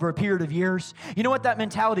us over a period of years? You know what that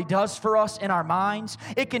mentality does for us in our minds?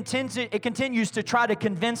 It continues to try to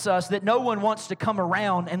convince us that no one wants to come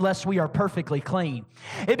around unless we are perfectly clean.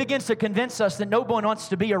 It begins to convince us that no one wants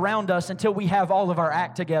to be around us until we have all of our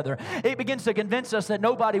act together. It begins to convince us that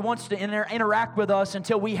nobody wants to interact with us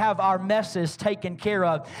until we have our messes taken care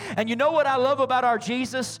of. And you know what I love about our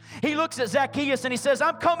Jesus? He looks at Zacchaeus and he says,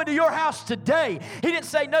 I'm coming to your house today. He didn't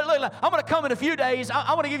say, no, look, I'm going to come in a few days.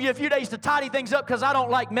 I want to give you a few days to tidy things up because I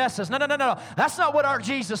don't like messes. No. That's not what our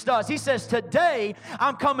Jesus does. He says, today,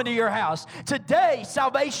 I'm coming to your house. Today,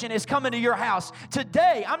 salvation is coming to your house.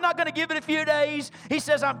 Today, I'm not going to give it a few days. He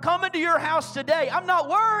says, I'm coming to your house today. I'm not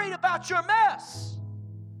worried about your mess.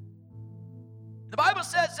 The Bible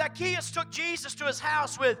says Zacchaeus took Jesus to his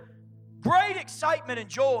house with great excitement and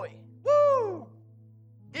joy. Woo!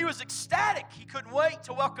 He was ecstatic. He couldn't wait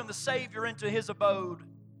to welcome the Savior into his abode.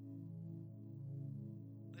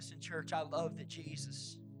 Listen, church, I love that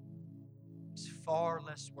Jesus is far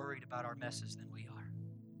less worried about our messes than we are.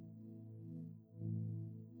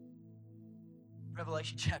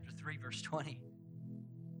 Revelation chapter 3, verse 20.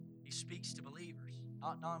 He speaks to believers,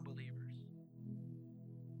 not non-believers.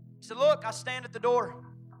 He said, look, I stand at the door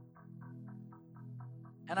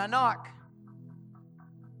and I knock.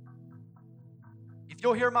 If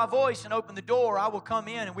you'll hear my voice and open the door, I will come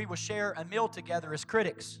in and we will share a meal together as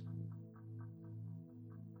critics.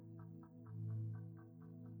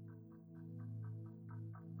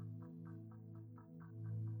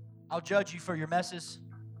 I'll judge you for your messes.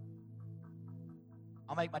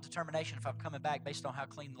 I'll make my determination if I'm coming back based on how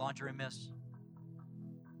clean the laundry room is.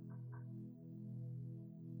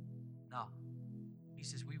 No. He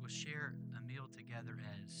says we will share a meal together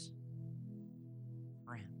as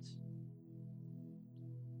friends.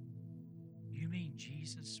 You mean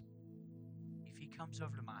Jesus, if he comes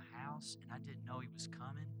over to my house and I didn't know he was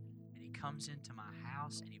coming, and he comes into my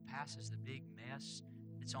house and he passes the big mess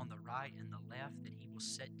that's on the right and the left, that he will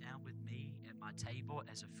sit down with me at my table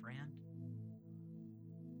as a friend?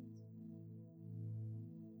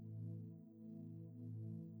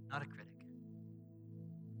 Not a critic.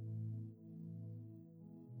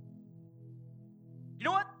 You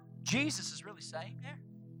know what Jesus is really saying there?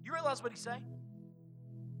 You realize what he's saying?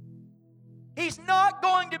 He's not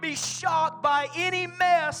going to be shocked by any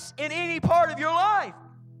mess in any part of your life.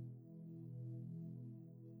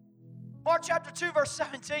 Mark chapter 2, verse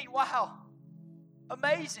 17. Wow.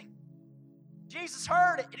 Amazing. Jesus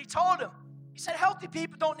heard it and he told him. He said, healthy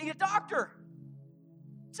people don't need a doctor.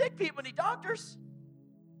 Sick people need doctors.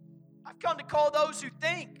 I've come to call those who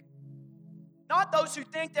think. Not those who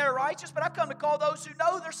think they're righteous, but I've come to call those who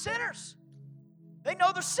know they're sinners. They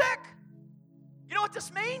know they're sick. You know what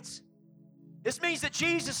this means? This means that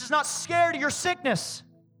Jesus is not scared of your sickness.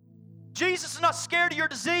 Jesus is not scared of your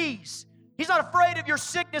disease. He's not afraid of your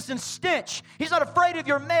sickness and stench. He's not afraid of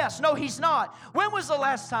your mess. No, he's not. When was the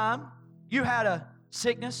last time you had a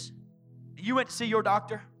sickness and you went to see your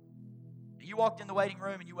doctor? And you walked in the waiting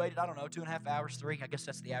room and you waited, 2.5 hours, 3. I guess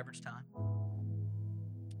that's the average time.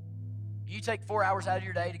 You take 4 hours out of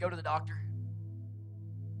your day to go to the doctor.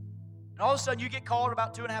 And all of a sudden you get called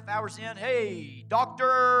about 2.5 hours in. Hey,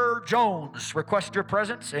 Dr. Jones, request your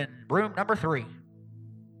presence in room number 3.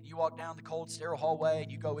 You walk down the cold, sterile hallway,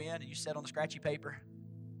 and you go in, and you sit on the scratchy paper.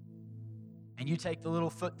 And you take the little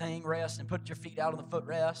foot thing rest and put your feet out on the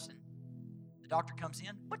footrest. And the doctor comes in.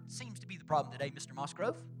 What seems to be the problem today, Mr.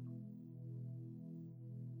 Musgrove?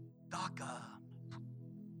 Doc,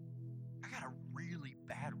 I got a really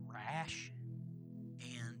bad rash.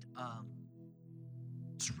 And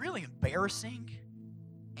it's really embarrassing.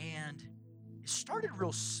 And it started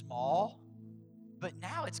real small. But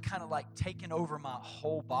now it's kind of like taking over my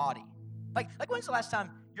whole body. Like when's the last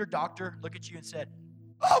time your doctor looked at you and said,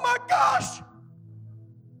 oh my gosh!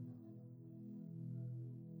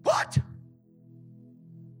 What?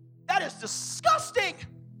 That is disgusting!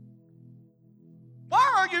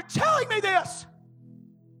 Why are you telling me this?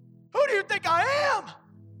 Who do you think I am?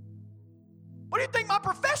 What do you think my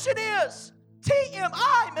profession is?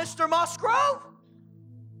 TMI, Mr. Musgrove.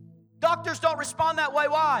 Doctors don't respond that way.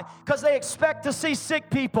 Why? Because they expect to see sick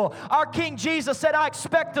people. Our King Jesus said, I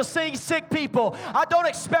expect to see sick people. I don't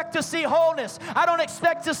expect to see wholeness. I don't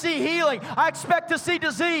expect to see healing. I expect to see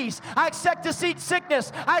disease. I expect to see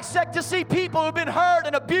sickness. I expect to see people who've been hurt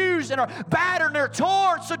and abused and are battered and are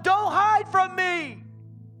torn. So don't hide from me.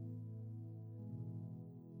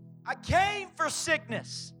 I came for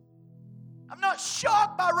sickness. I'm not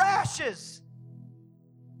shocked by rashes.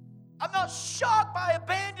 I'm not shocked by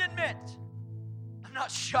abandonment. I'm not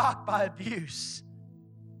shocked by abuse.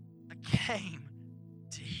 I came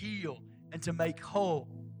to heal and to make whole.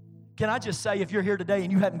 Can I just say, if you're here today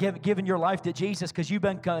and you haven't given your life to Jesus because you've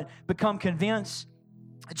become convinced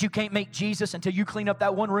that you can't make Jesus until you clean up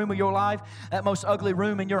that one room of your life, that most ugly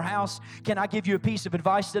room in your house, can I give you a piece of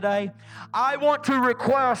advice today? I want to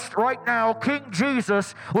request right now, King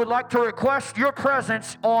Jesus would like to request your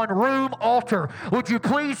presence on room altar. Would you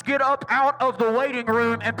please get up out of the waiting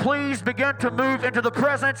room and please begin to move into the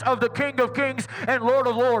presence of the King of Kings and Lord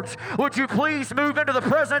of Lords? Would you please move into the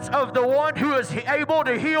presence of the one who is able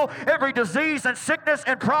to heal every disease and sickness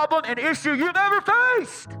and problem and issue you've ever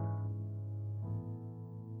faced?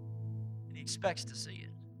 Expects to see it.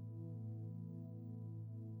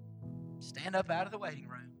 Stand up out of the waiting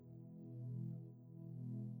room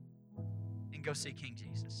and go see King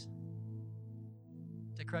Jesus.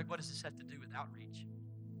 Say, Craig, what does this have to do with outreach?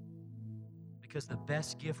 Because the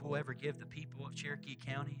best gift we'll ever give the people of Cherokee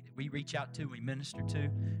County that we reach out to, we minister to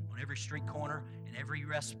on every street corner, in every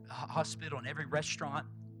hospital, in every restaurant,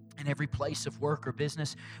 in every place of work or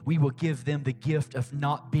business, we will give them the gift of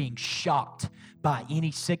not being shocked by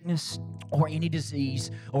any sickness or any disease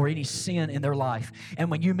or any sin in their life. And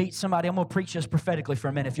when you meet somebody, I'm going to preach this prophetically for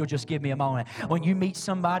a minute if you'll just give me a moment. When you meet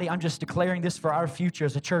somebody, I'm just declaring this for our future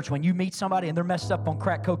as a church. When you meet somebody and they're messed up on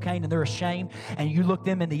crack cocaine and they're ashamed and you look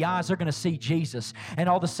them in the eyes, they're going to see Jesus. And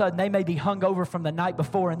all of a sudden, they may be hungover from the night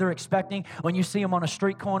before and they're expecting, when you see them on a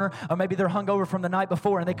street corner, or maybe they're hungover from the night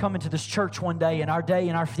before and they come into this church one day in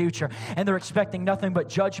our future, and they're expecting nothing but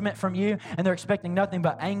judgment from you, and they're expecting nothing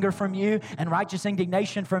but anger from you and righteous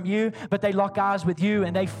indignation from you, but they lock eyes with you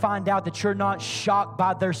and they find out that you're not shocked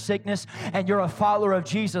by their sickness and you're a follower of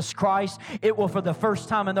Jesus Christ. It will, for the first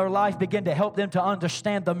time in their life, begin to help them to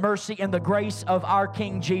understand the mercy and the grace of our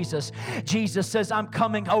King Jesus. Jesus says, I'm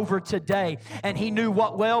coming over today, and he knew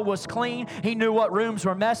what well was clean. He knew what rooms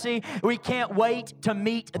were messy. We can't wait to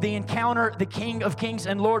meet the encounter, the King of Kings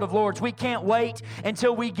and Lord of Lords. We can't wait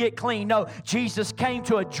until we get clean. No, Jesus came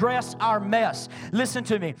to address our mess. Listen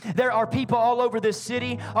to me. There are people all over this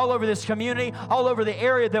city, all over this community, all over the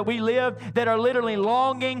area that we live that are literally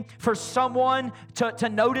longing for someone to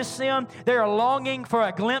notice them. They are longing for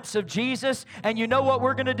a glimpse of Jesus. And you know what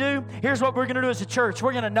we're going to do? Here's what we're going to do as a church.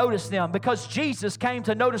 We're going to notice them, because Jesus came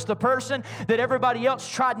to notice the person that everybody else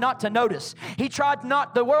tried not to notice.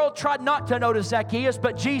 The world tried not to notice Zacchaeus,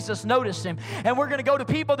 but Jesus noticed him. And we're going to go to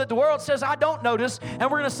people that the world says, I don't notice, and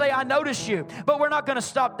we're going to say, I notice you. But we're not going to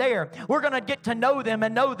stop there. We're going to get to know them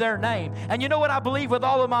and know their name. And you know what I believe with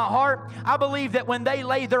all of my heart? I believe that when they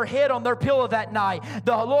lay their head on their pillow that night,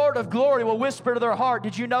 the Lord of glory will whisper to their heart,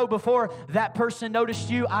 did you know before that person noticed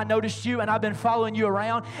you, I noticed you, and I've been following you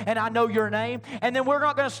around, and I know your name. And then we're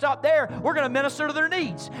not going to stop there. We're going to minister to their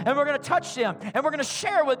needs, and we're going to touch them, and we're going to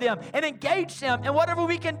share with them and engage them in whatever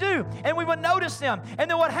we can do, and we will notice them. And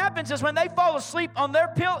then what happens is when they fall asleep on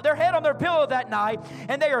their head on their pillow that night,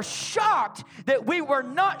 and they are shocked that we were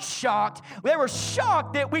not shocked. They were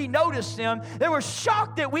shocked that we noticed them. They were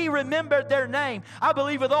shocked that we remembered their name. I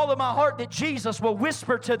believe with all of my heart that Jesus will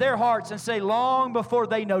whisper to their hearts and say, long before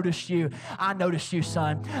they noticed you, I noticed you,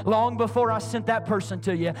 son. Long before I sent that person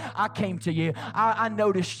to you, I came to you. I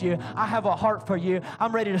noticed you. I have a heart for you.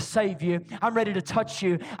 I'm ready to save you. I'm ready to touch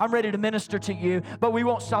you. I'm ready to minister to you. But we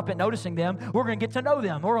won't stop at noticing them. We're going to get to know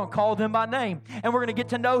them. We're going to call them by name, and we're going to get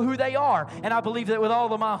to know who they are. And I believe that with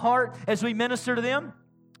all of my heart, as we minister to them,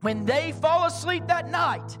 when they fall asleep that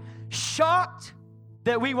night, shocked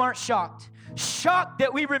that we weren't shocked, shocked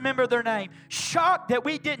that we remember their name, shocked that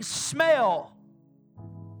we didn't smell,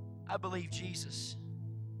 I believe Jesus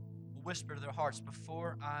will whisper to their hearts,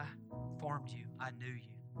 before I formed you, I knew you.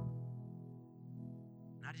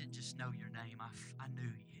 And I didn't just know your name, I knew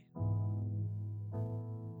you.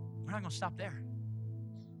 We're not going to stop there.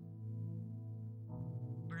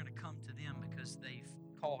 We're going to come to them because they've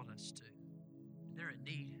called us to. They're in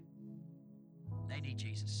need. They need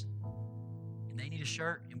Jesus. And they need a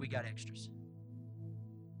shirt, and we got extras.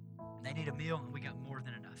 And they need a meal, and we got more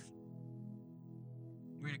than enough.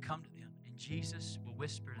 We're going to come to them, and Jesus will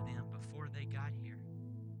whisper to them before they got here,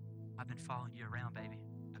 I've been following you around, baby.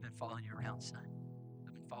 I've been been following you around, son.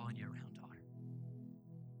 I've been following you around, daughter.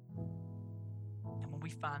 And when we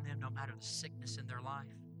find them, no matter the sickness in their life,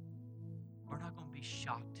 we're not going to be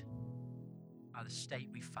shocked by the state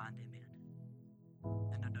we find them in.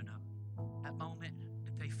 No. That moment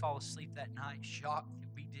that they fall asleep that night, shocked that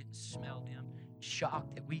we didn't smell them,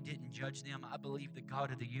 shocked that we didn't judge them, I believe the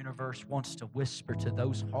God of the universe wants to whisper to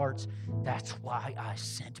those hearts, that's why I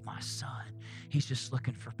sent my son. He's just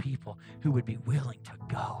looking for people who would be willing to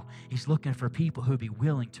go. He's looking for people who would be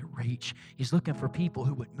willing to reach. He's looking for people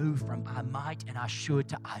who would move from I might and I should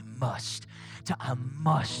to I must. To I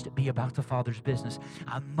must be about the Father's business.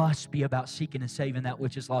 I must be about seeking and saving that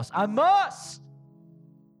which is lost. I must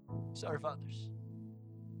serve others.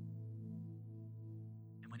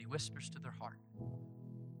 And when he whispers to their heart,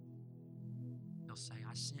 he'll say,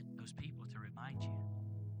 I sent those people to remind you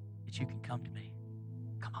that you can come to me.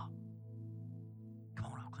 Come on. Come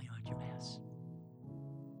on, I'll clean out your mess.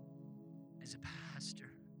 As a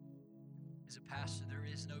pastor, there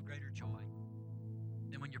is no greater joy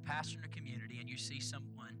than when you're pastoring a community and you see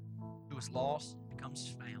someone who is lost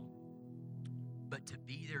becomes found. But to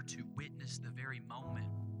be there to witness the very moment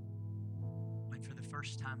when for the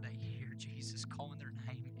first time they hear Jesus calling their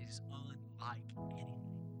name is unlike anything.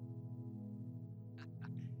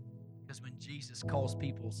 Because when Jesus calls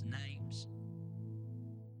people's names,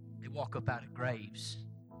 they walk up out of graves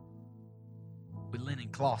with linen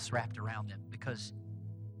cloths wrapped around them, because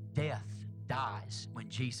death dies when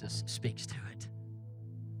Jesus speaks to it.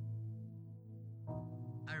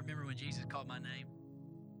 I remember when Jesus called my name,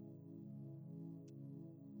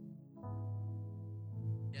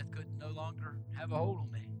 death could no longer have a hold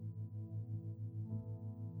on me.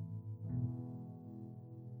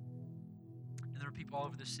 And there are people all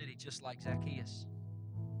over the city just like Zacchaeus.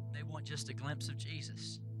 They want just a glimpse of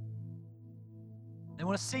Jesus. They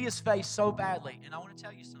want to see his face so badly. And I want to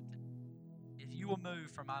tell you something. If you will move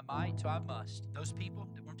from I might to I must, those people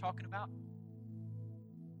that we're talking about,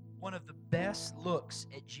 one of the best looks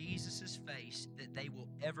at Jesus' face that they will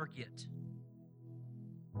ever get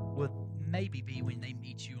would maybe be when they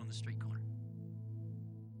meet you on the street corner.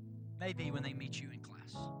 Maybe when they meet you in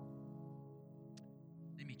class.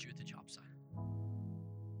 They meet you at the job site.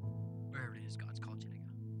 Wherever it is God's called you to go.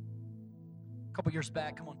 A couple years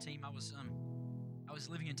back, come on team, I was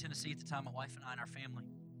living in Tennessee at the time, my wife and I and our family.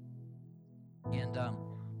 And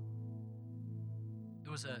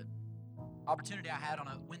there was a opportunity I had on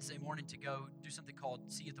a Wednesday morning to go do something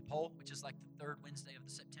called See at the Pole, which is like the third Wednesday of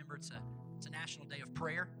September. It's a national day of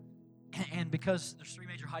prayer. And because there's 3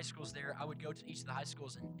 major high schools there, I would go to each of the high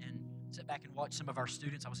schools and sit back and watch some of our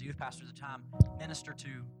students. I was a youth pastor at the time, minister to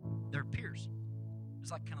their peers. It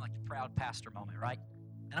was like kind of like the proud pastor moment, right?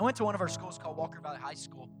 And I went to one of our schools called Walker Valley High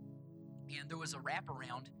School, and there was a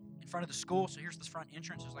wraparound in front of the school. So here's the front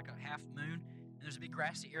entrance. There's like a half moon, and there's a big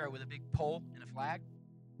grassy area with a big pole and a flag.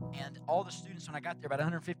 And all the students, when I got there, about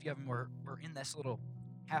 150 of them were in this little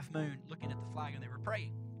half moon looking at the flag, and they were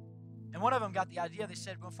praying. And one of them got the idea. They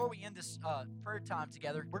said, before we end this prayer time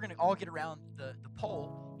together, we're going to all get around the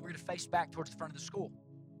pole, and we're going to face back towards the front of the school.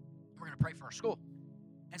 We're going to pray for our school.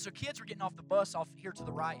 And so kids were getting off the bus off here to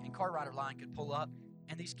the right, and car rider line could pull up.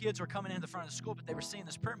 And these kids were coming into the front of the school, but they were seeing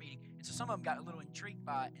this prayer meeting. And so some of them got a little intrigued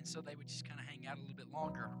by it, and so they would just kind of hang out a little bit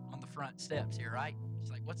longer on the front steps here, right?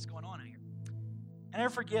 It's like, what's going on out here? And I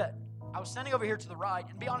never forget, I was standing over here to the right,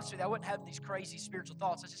 and to be honest with you, I wasn't having these crazy spiritual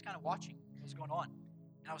thoughts. I was just kind of watching what was going on.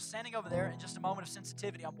 And I was standing over there in just a moment of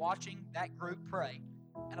sensitivity. I'm watching that group pray.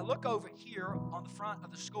 And I look over here on the front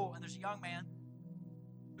of the school, and there's a young man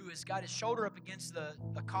who has got his shoulder up against a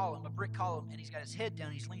column, a brick column, and he's got his head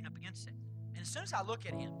down, he's leaning up against it. And as soon as I look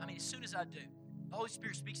at him, as soon as I do, the Holy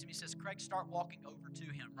Spirit speaks to me and says, Craig, start walking over to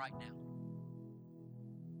him right now.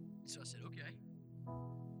 And so I said, okay.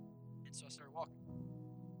 And so I started walking.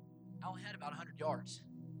 I only had about 100 yards.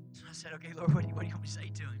 So I said, okay, Lord, what do you want me to say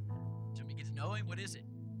to him? Do you want me to get to know him? What is it?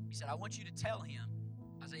 He said, I want you to tell him,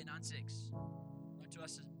 Isaiah 9:6. Unto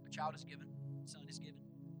us a child is given, a son is given,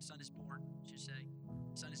 a son is born, I should say.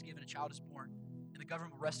 A son is given, a child is born, and the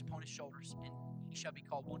government will rest upon his shoulders, and he shall be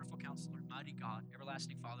called Wonderful Counselor, Mighty God,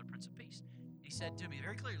 Everlasting Father, Prince of Peace. And he said to me,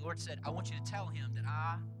 very clearly, the Lord said, I want you to tell him that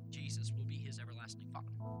I, Jesus, will be his everlasting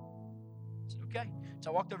Father. I said, okay.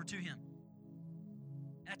 So I walked over to him.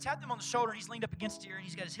 And I tapped him on the shoulder, and he's leaned up against here, and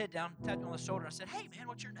he's got his head down, tapped him on the shoulder. I said, hey, man,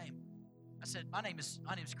 what's your name? I said, my name is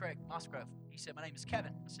Craig Musgrove. He said, my name is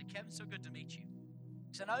Kevin. I said, Kevin, so good to meet you.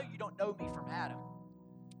 He said, I know you don't know me from Adam,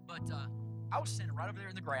 but I was standing right over there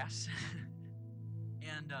in the grass.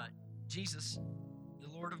 And Jesus, the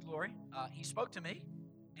Lord of glory, he spoke to me,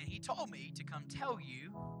 and he told me to come tell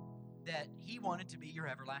you that he wanted to be your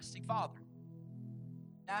everlasting Father.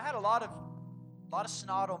 Now, I had a lot of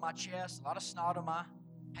snot on my chest, a lot of snot on my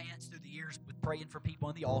pants through the years with praying for people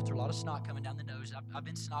on the altar, a lot of snot coming down the nose. I've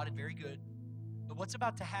been snotted very good. But what's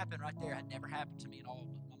about to happen right there had never happened to me in all of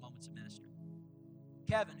my moments of ministry.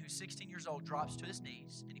 Kevin, who's 16 years old, drops to his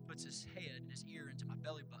knees, and he puts his head and his ear into my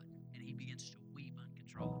belly button, and he begins to weep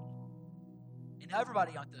uncontrollably. And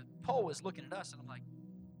everybody on the pole is looking at us, and I'm like,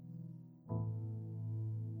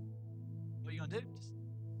 what are you going to do?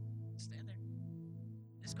 Just stand there.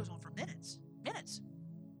 This goes on for minutes.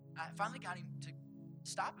 I finally got him to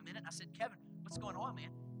stop a minute. I said, Kevin, what's going on, man?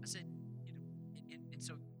 I said, and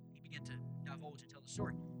so he began to divulge and tell the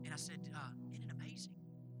story. And I said, isn't it amazing?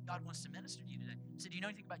 God wants to minister to you today. I said, do you know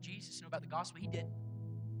anything about Jesus? You know about the gospel? He did.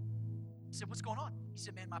 I said, what's going on? He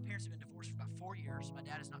said, man, my parents have been divorced for about 4 years. My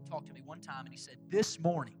dad has not talked to me one time. And he said, this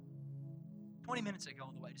morning, 20 minutes ago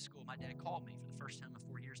on the way to school, my dad called me for the first time in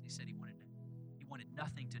 4 years, and he said he wanted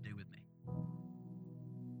nothing to do with me.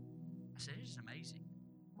 I said, it's just amazing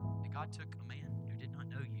that God took a man who did not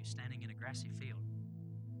know you, standing in a grassy field,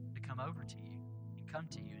 to come over to you and come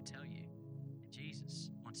to you and tell you that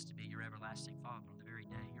Jesus wants to be your everlasting Father on the very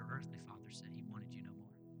day your earthly father said he wanted you no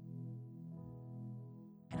more.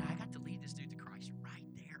 And I got to lead this dude to Christ right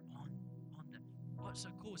there on the... What's so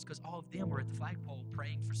cool is because all of them were at the flagpole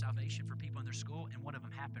praying for salvation for people in their school, and one of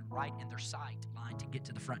them happened right in their sight line to get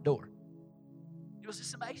to the front door. It was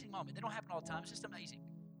this amazing moment. They don't happen all the time. It's just amazing.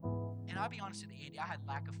 And I'll be honest with you, Andy, I had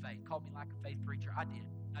lack of faith. Called me lack of faith preacher. I did,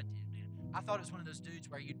 man. I thought it was one of those dudes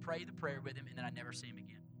where you'd pray the prayer with him and then I'd never see him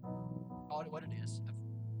again. Called it what it is.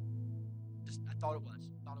 I thought it was.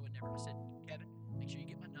 Thought it would never. I said, Kevin, make sure you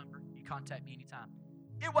get my number. You contact me anytime.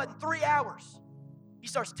 It wasn't 3 hours. He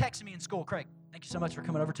starts texting me in school. Craig, thank you so much for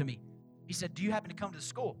coming over to me. He said, do you happen to come to the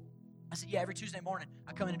school? I said, yeah, every Tuesday morning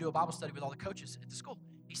I come in and do a Bible study with all the coaches at the school.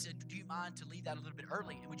 He said, do you mind to leave that a little bit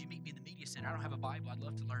early? And would you meet me in the media center? I don't have a Bible. I'd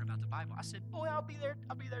love to learn about the Bible. I said, boy, I'll be there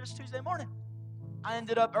this Tuesday morning. I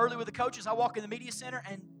ended up early with the coaches. I walk in the media center,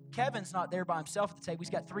 and Kevin's not there by himself at the table. He's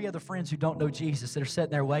got 3 other friends who don't know Jesus that are sitting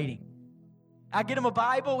there waiting. I get him a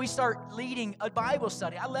Bible. We start leading a Bible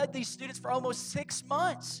study. I led these students for almost 6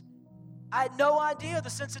 months. I had no idea the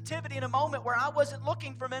sensitivity in a moment where I wasn't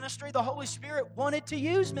looking for ministry. The Holy Spirit wanted to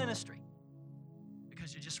use ministry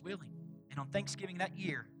because you're just willing. And on Thanksgiving that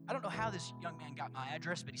year, I don't know how this young man got my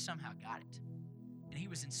address, but he somehow got it. And he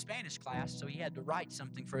was in Spanish class, so he had to write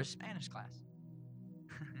something for his Spanish class.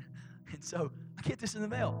 And so I get this in the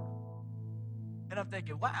mail. And I'm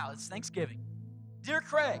thinking, wow, it's Thanksgiving. Dear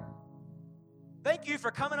Craig, thank you for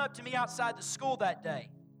coming up to me outside the school that day.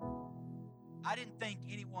 I didn't think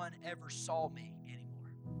anyone ever saw me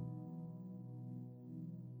anymore.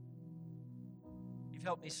 You've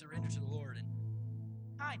helped me surrender to the Lord and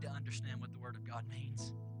kind of understand what the Word of God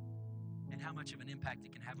means and how much of an impact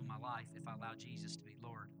it can have on my life if I allow Jesus to be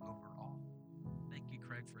Lord over all. Thank you,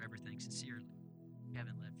 Craig, for everything. Sincerely,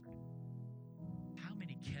 Kevin Ledford. How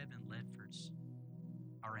many Kevin Ledfords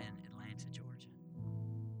are in Atlanta, Georgia?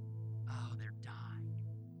 Oh, they're dying.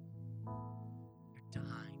 They're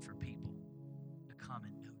dying for people to come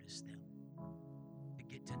and notice them, to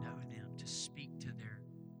get to know them, to speak to their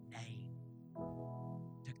name,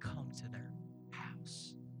 to come to their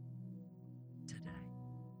house today.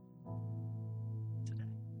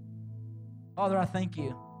 Father, I thank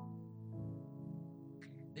you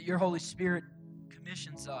that your Holy Spirit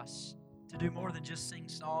commissions us to do more than just sing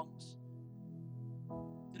songs,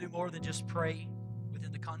 to do more than just pray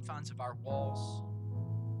within the confines of our walls,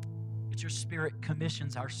 but your Spirit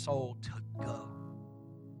commissions our soul to go.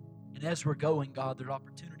 And as we're going, God, there are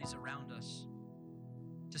opportunities around us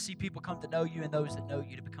to see people come to know you and those that know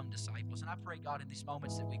you to become disciples. And I pray, God, in these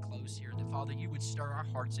moments that we close here, that, Father, you would stir our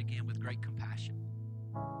hearts again with great compassion.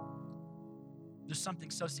 There's something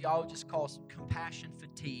sociologists call compassion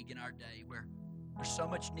fatigue in our day, where there's so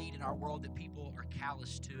much need in our world that people are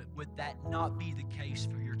callous to it. Would that not be the case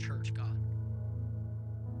for your church, God?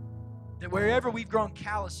 That wherever we've grown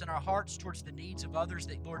callous in our hearts towards the needs of others,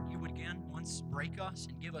 that, Lord, you would again once break us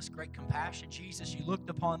and give us great compassion. Jesus, you looked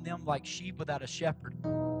upon them like sheep without a shepherd,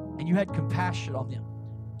 and you had compassion on them.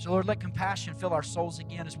 So, Lord, let compassion fill our souls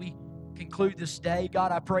again as we conclude this day.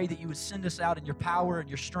 God, I pray that you would send us out in your power and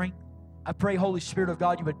your strength. I pray, Holy Spirit of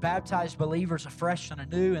God, you would baptize believers afresh and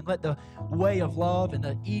anew, and let the way of love and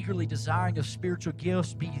the eagerly desiring of spiritual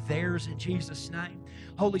gifts be theirs in Jesus' name.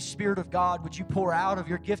 Holy Spirit of God, would you pour out of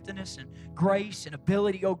your giftedness and grace and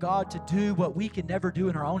ability, oh God, to do what we can never do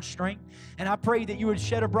in our own strength. And I pray that you would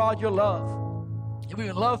shed abroad your love, that we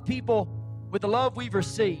would love people with the love we've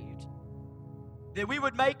received, that we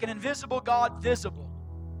would make an invisible God visible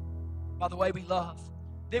by the way we love,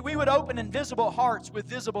 that we would open invisible hearts with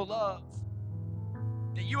visible love,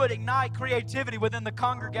 that you would ignite creativity within the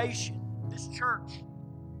congregation, this church,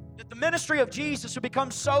 that the ministry of Jesus would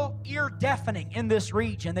become so ear-deafening in this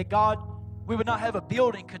region that, God, we would not have a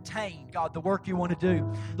building contain, God, the work you want to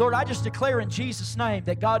do. Lord, I just declare in Jesus' name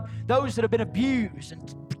that, God, those that have been abused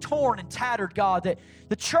and torn and tattered, God, that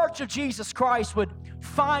the church of Jesus Christ would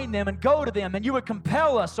find them and go to them, and you would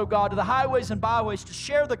compel us, oh God, to the highways and byways to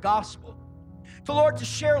share the gospel. So, Lord, to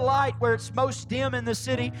share light where it's most dim in the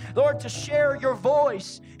city. Lord, to share your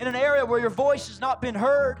voice in an area where your voice has not been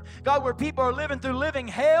heard. God, where people are living through living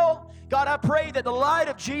hell. God, I pray that the light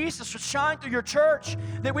of Jesus would shine through your church,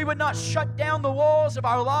 that we would not shut down the walls of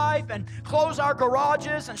our life and close our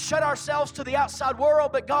garages and shut ourselves to the outside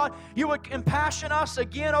world. But, God, you would impassion us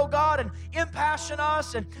again, oh God, and impassion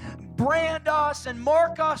us and brand us and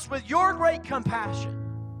mark us with your great compassion.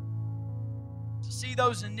 To see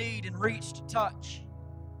those in need and reach to touch,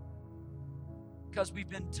 because we've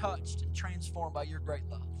been touched and transformed by your great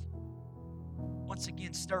love. Once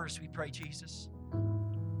again, stir us, we pray, Jesus.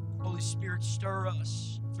 Holy Spirit, stir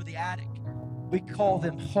us for the addict. We call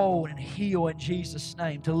them whole and heal in Jesus'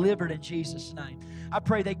 name, delivered in Jesus' name. I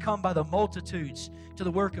pray they come by the multitudes to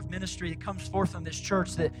the work of ministry that comes forth in this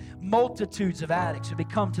church, that multitudes of addicts would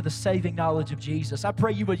become to the saving knowledge of Jesus. I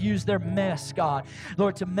pray you would use their mess, God,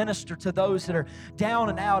 Lord, to minister to those that are down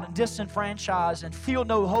and out and disenfranchised and feel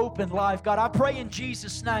no hope in life. God, I pray in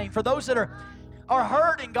Jesus' name for those that are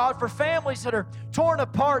hurting, God, for families that are torn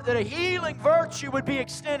apart, that a healing virtue would be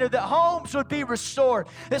extended, that homes would be restored,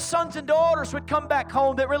 that sons and daughters would come back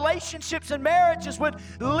home, that relationships and marriages would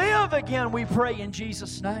live again, we pray in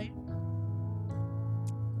Jesus' name.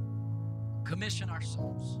 Commission our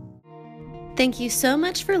souls. Thank you so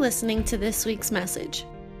much for listening to this week's message.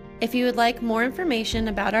 If you would like more information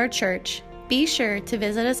about our church, be sure to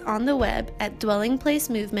visit us on the web at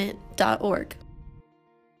dwellingplacemovement.org.